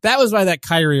like that was why that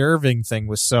Kyrie Irving thing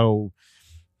was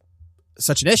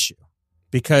such an issue,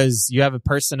 because you have a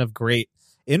person of great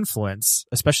influence,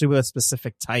 especially with a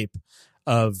specific type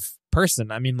of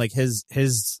person. I mean, like his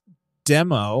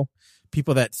demo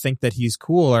people that think that he's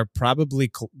cool are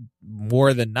probably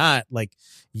more than not like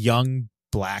young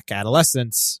black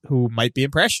adolescents who might be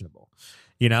impressionable,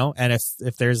 you know? And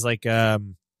if there's like, if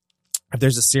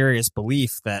there's a serious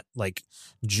belief that like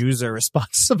Jews are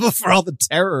responsible for all the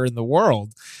terror in the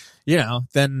world, you know,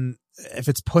 then if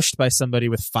it's pushed by somebody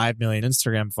with 5 million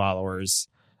Instagram followers,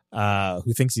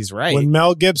 who thinks he's right. When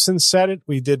Mel Gibson said it,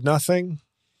 we did nothing.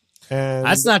 And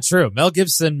that's not true. Mel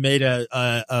Gibson made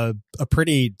a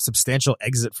pretty substantial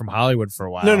exit from Hollywood for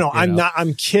a while. No,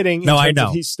 I'm kidding. No, I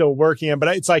know he's still working,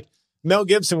 but it's like Mel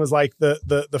Gibson was like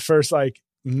the first like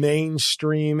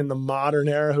mainstream in the modern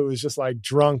era who was just like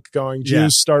drunk going,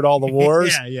 Jews start all the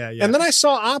wars. Yeah. And then I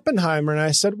saw Oppenheimer and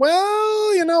I said,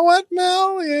 well, you know what,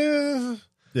 Mel?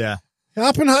 Yeah.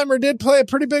 Oppenheimer did play a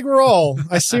pretty big role.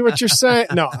 I see what you're saying.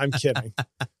 No, I'm kidding.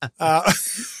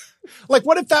 Like,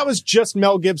 what if that was just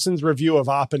Mel Gibson's review of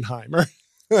Oppenheimer?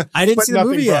 I didn't see the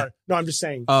movie yet. No, I'm just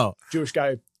saying. Oh, Jewish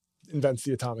guy invents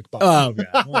the atomic bomb. Oh,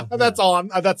 yeah. Well, That's all.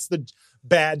 That's the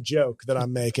bad joke that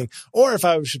I'm making. Or if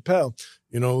I was Chappelle,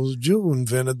 you know, the Jew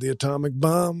invented the atomic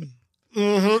bomb.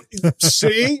 Mm-hmm.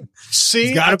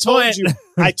 See, I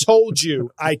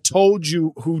told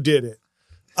you who did it.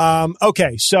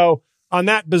 Okay, so on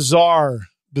that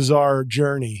bizarre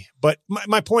journey, but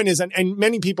my point is, and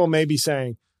many people may be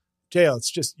saying, JL,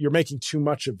 it's just, you're making too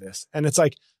much of this. And it's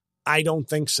like, I don't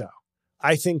think so.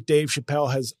 I think Dave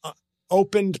Chappelle has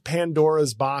opened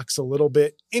Pandora's box a little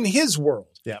bit in his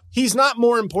world. Yeah. He's not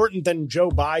more important than Joe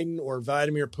Biden or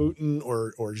Vladimir Putin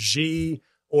or Xi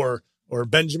or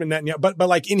Benjamin Netanyahu, but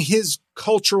like in his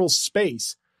cultural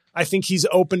space, I think he's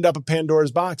opened up a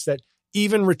Pandora's box that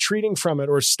even retreating from it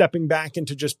or stepping back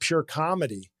into just pure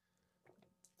comedy,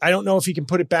 I don't know if he can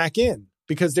put it back in.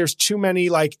 Because there's too many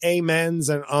like amens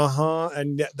and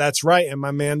and that's right. And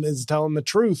my man is telling the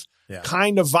truth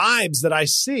kind of vibes that I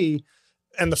see.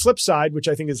 And the flip side, which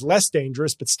I think is less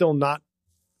dangerous, but still not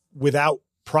without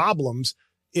problems,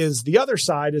 is the other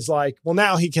side is like, well,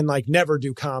 now he can like never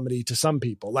do comedy to some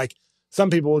people. Like some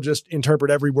people will just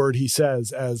interpret every word he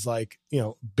says as like, you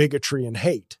know, bigotry and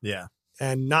hate. Yeah.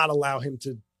 And not allow him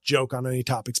to joke on any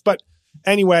topics. But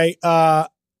anyway, I'm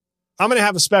going to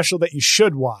have a special that you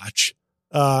should watch.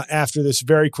 After this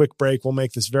very quick break. We'll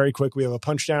make this very quick. We have a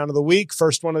punch down of the week,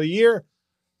 first one of the year,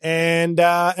 and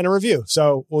a review.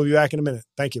 So we'll be back in a minute.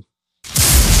 Thank you.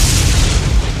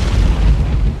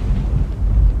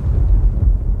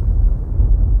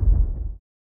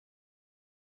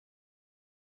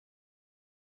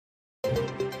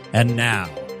 And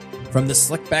now, from the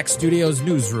Slickback Studios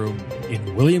newsroom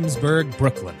in Williamsburg,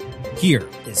 Brooklyn, here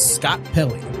is Scott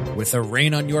Pelley with a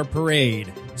Rain on Your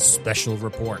Parade special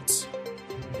reports.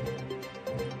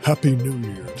 Happy New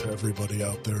Year to everybody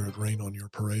out there at Rain on Your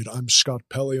Parade. I'm Scott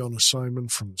Pelley on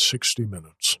assignment from 60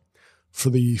 Minutes.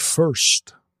 For the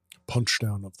first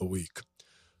punchdown of the week,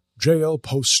 JL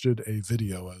posted a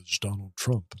video as Donald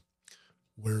Trump,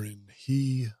 wherein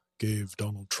he gave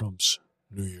Donald Trump's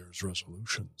New Year's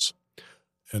resolutions.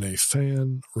 And a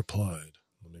fan replied,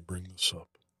 let me bring this up.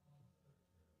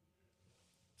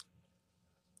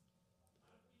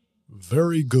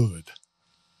 Very good.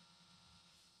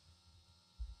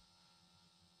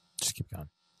 Just keep going.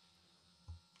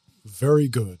 Very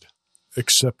good,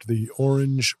 except the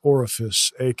orange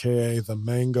orifice, a.k.a. the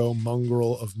mango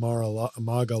mongrel of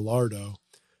Magalardo,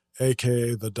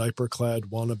 a.k.a. the diaper-clad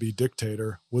wannabe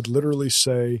dictator, would literally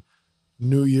say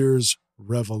New Year's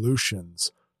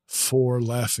revolutions, 4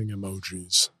 laughing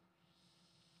emojis.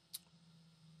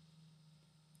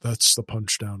 That's the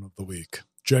punchdown of the week.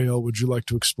 JL, would you like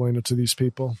to explain it to these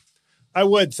people? I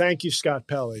would. Thank you, Scott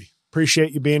Pelley.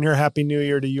 Appreciate you being here. Happy New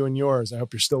Year to you and yours. I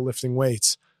hope you're still lifting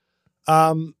weights.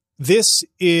 This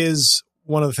is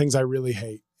one of the things I really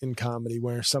hate in comedy,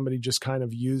 where somebody just kind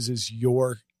of uses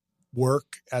your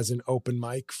work as an open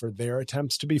mic for their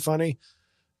attempts to be funny.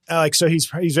 Like, so he's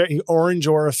very orange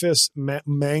orifice,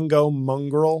 mango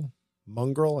mongrel,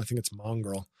 I think it's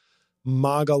mongrel,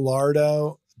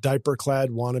 Magalardo, diaper-clad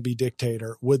wannabe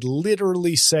dictator, would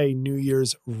literally say New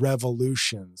Year's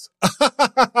revolutions.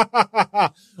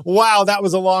 Wow, that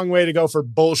was a long way to go for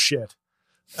bullshit.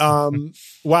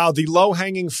 Wow, the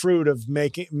low-hanging fruit of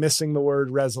missing the word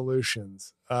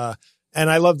resolutions. And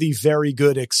I love the very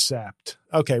good except.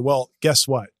 Okay, well, guess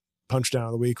what? Punchdown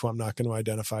of the week, who I'm not going to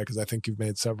identify because I think you've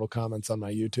made several comments on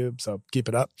my YouTube, so keep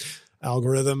it up.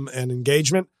 Algorithm and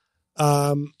engagement.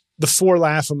 The 4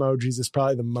 laugh emojis is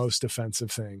probably the most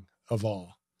offensive thing of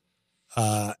all.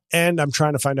 And I'm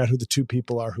trying to find out who the 2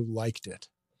 people are who liked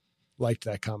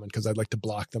that comment, because I'd like to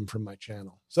block them from my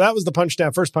channel. So that was the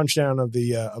first punchdown of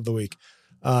the week.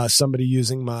 Somebody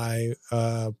using my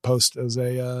post as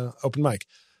a open mic.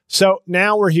 So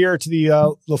now we're here to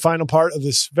the final part of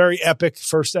this very epic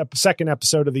second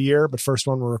episode of the year, but first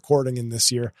one we're recording in this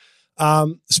year.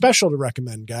 Special to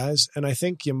recommend, guys, and I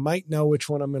think you might know which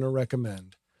one I'm going to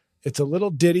recommend. It's a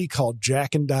little ditty called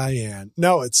Jack and Diane.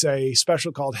 No, it's a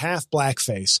special called Half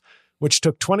Blackface, which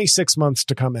took 26 months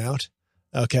to come out.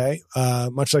 Okay.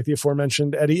 Much like the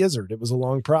aforementioned Eddie Izzard. It was a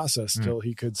long process till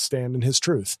he could stand in his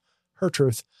truth, her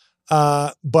truth.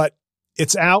 But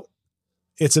it's out.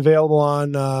 It's available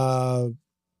on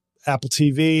Apple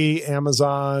TV,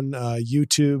 Amazon,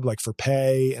 YouTube, like for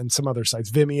pay, and some other sites.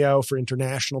 Vimeo for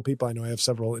international people. I know I have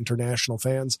several international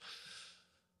fans.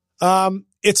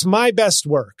 It's my best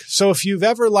work. So if you've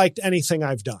ever liked anything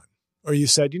I've done, or you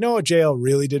said, you know what, JL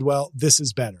really did well, this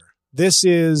is better.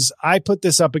 I put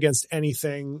this up against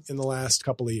anything in the last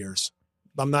couple of years.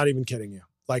 I'm not even kidding you.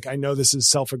 Like, I know this is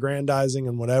self-aggrandizing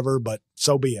and whatever, but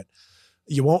so be it.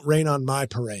 You won't rain on my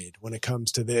parade when it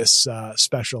comes to this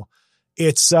special.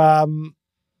 It's, and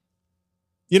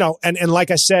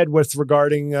like I said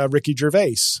regarding Ricky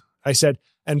Gervais, I said,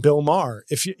 and Bill Maher,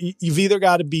 if you've either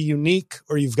got to be unique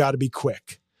or you've got to be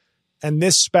quick. And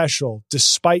this special,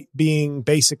 despite being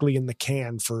basically in the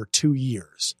can for 2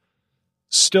 years,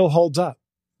 still holds up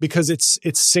because it's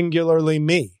singularly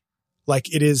me.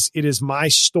 Like it is my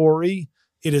story.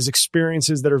 It is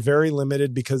experiences that are very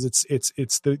limited because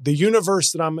it's the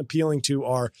universe that I'm appealing to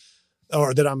or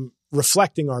that I'm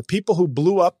reflecting are people who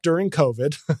blew up during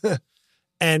COVID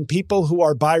and people who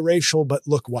are biracial but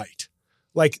look white.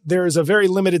 Like there is a very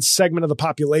limited segment of the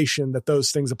population that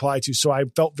those things apply to. So I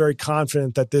felt very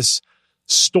confident that this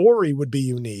story would be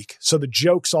unique. So the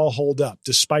jokes all hold up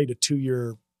despite a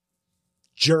 2-year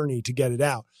journey to get it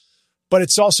out. But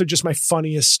it's also just my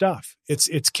funniest stuff.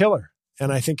 It's killer.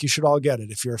 And I think you should all get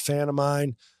it if you're a fan of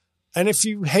mine. And if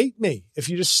you hate me, if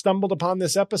you just stumbled upon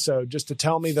this episode just to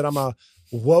tell me that I'm a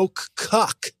woke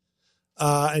cuck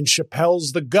and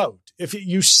Chappelle's the goat,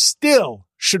 you still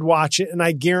should watch it. And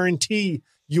I guarantee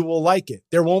you will like it.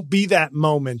 There won't be that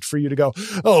moment for you to go,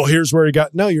 oh, here's where he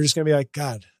got. No, you're just going to be like,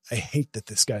 God, I hate that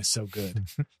this guy's so good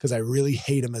because I really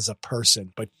hate him as a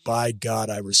person. But by God,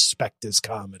 I respect his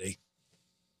comedy.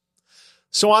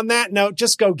 So on that note,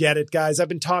 just go get it, guys. I've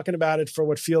been talking about it for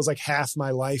what feels like half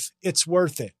my life. It's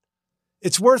worth it.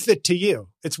 It's worth it to you.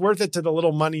 It's worth it to the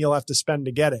little money you'll have to spend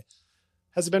to get it.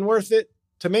 Has it been worth it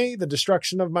to me? The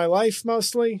destruction of my life,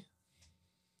 mostly?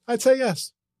 I'd say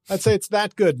yes. I'd say it's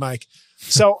that good, Mike.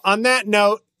 So on that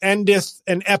note, endeth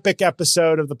an epic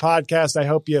episode of the podcast. I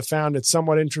hope you found it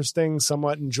somewhat interesting,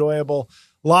 somewhat enjoyable.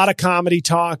 A lot of comedy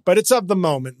talk, but it's of the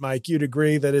moment, Mike. You'd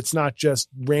agree that it's not just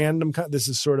random. This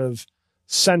is sort of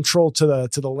central to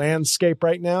the landscape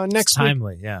right now. And next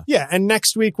timely, week, yeah. And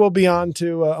next week we'll be on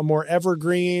to a more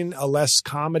evergreen, a less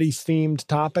comedy themed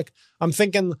topic. I'm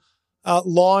thinking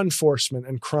law enforcement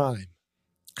and crime.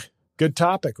 Good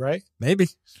topic, right? Maybe.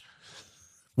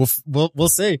 We'll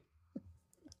see.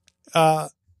 It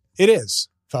is,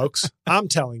 folks. I'm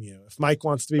telling you, if Mike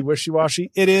wants to be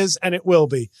wishy-washy, it is, and it will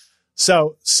be.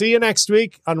 So see you next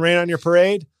week on Rain on Your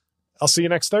Parade. I'll see you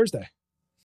next Thursday.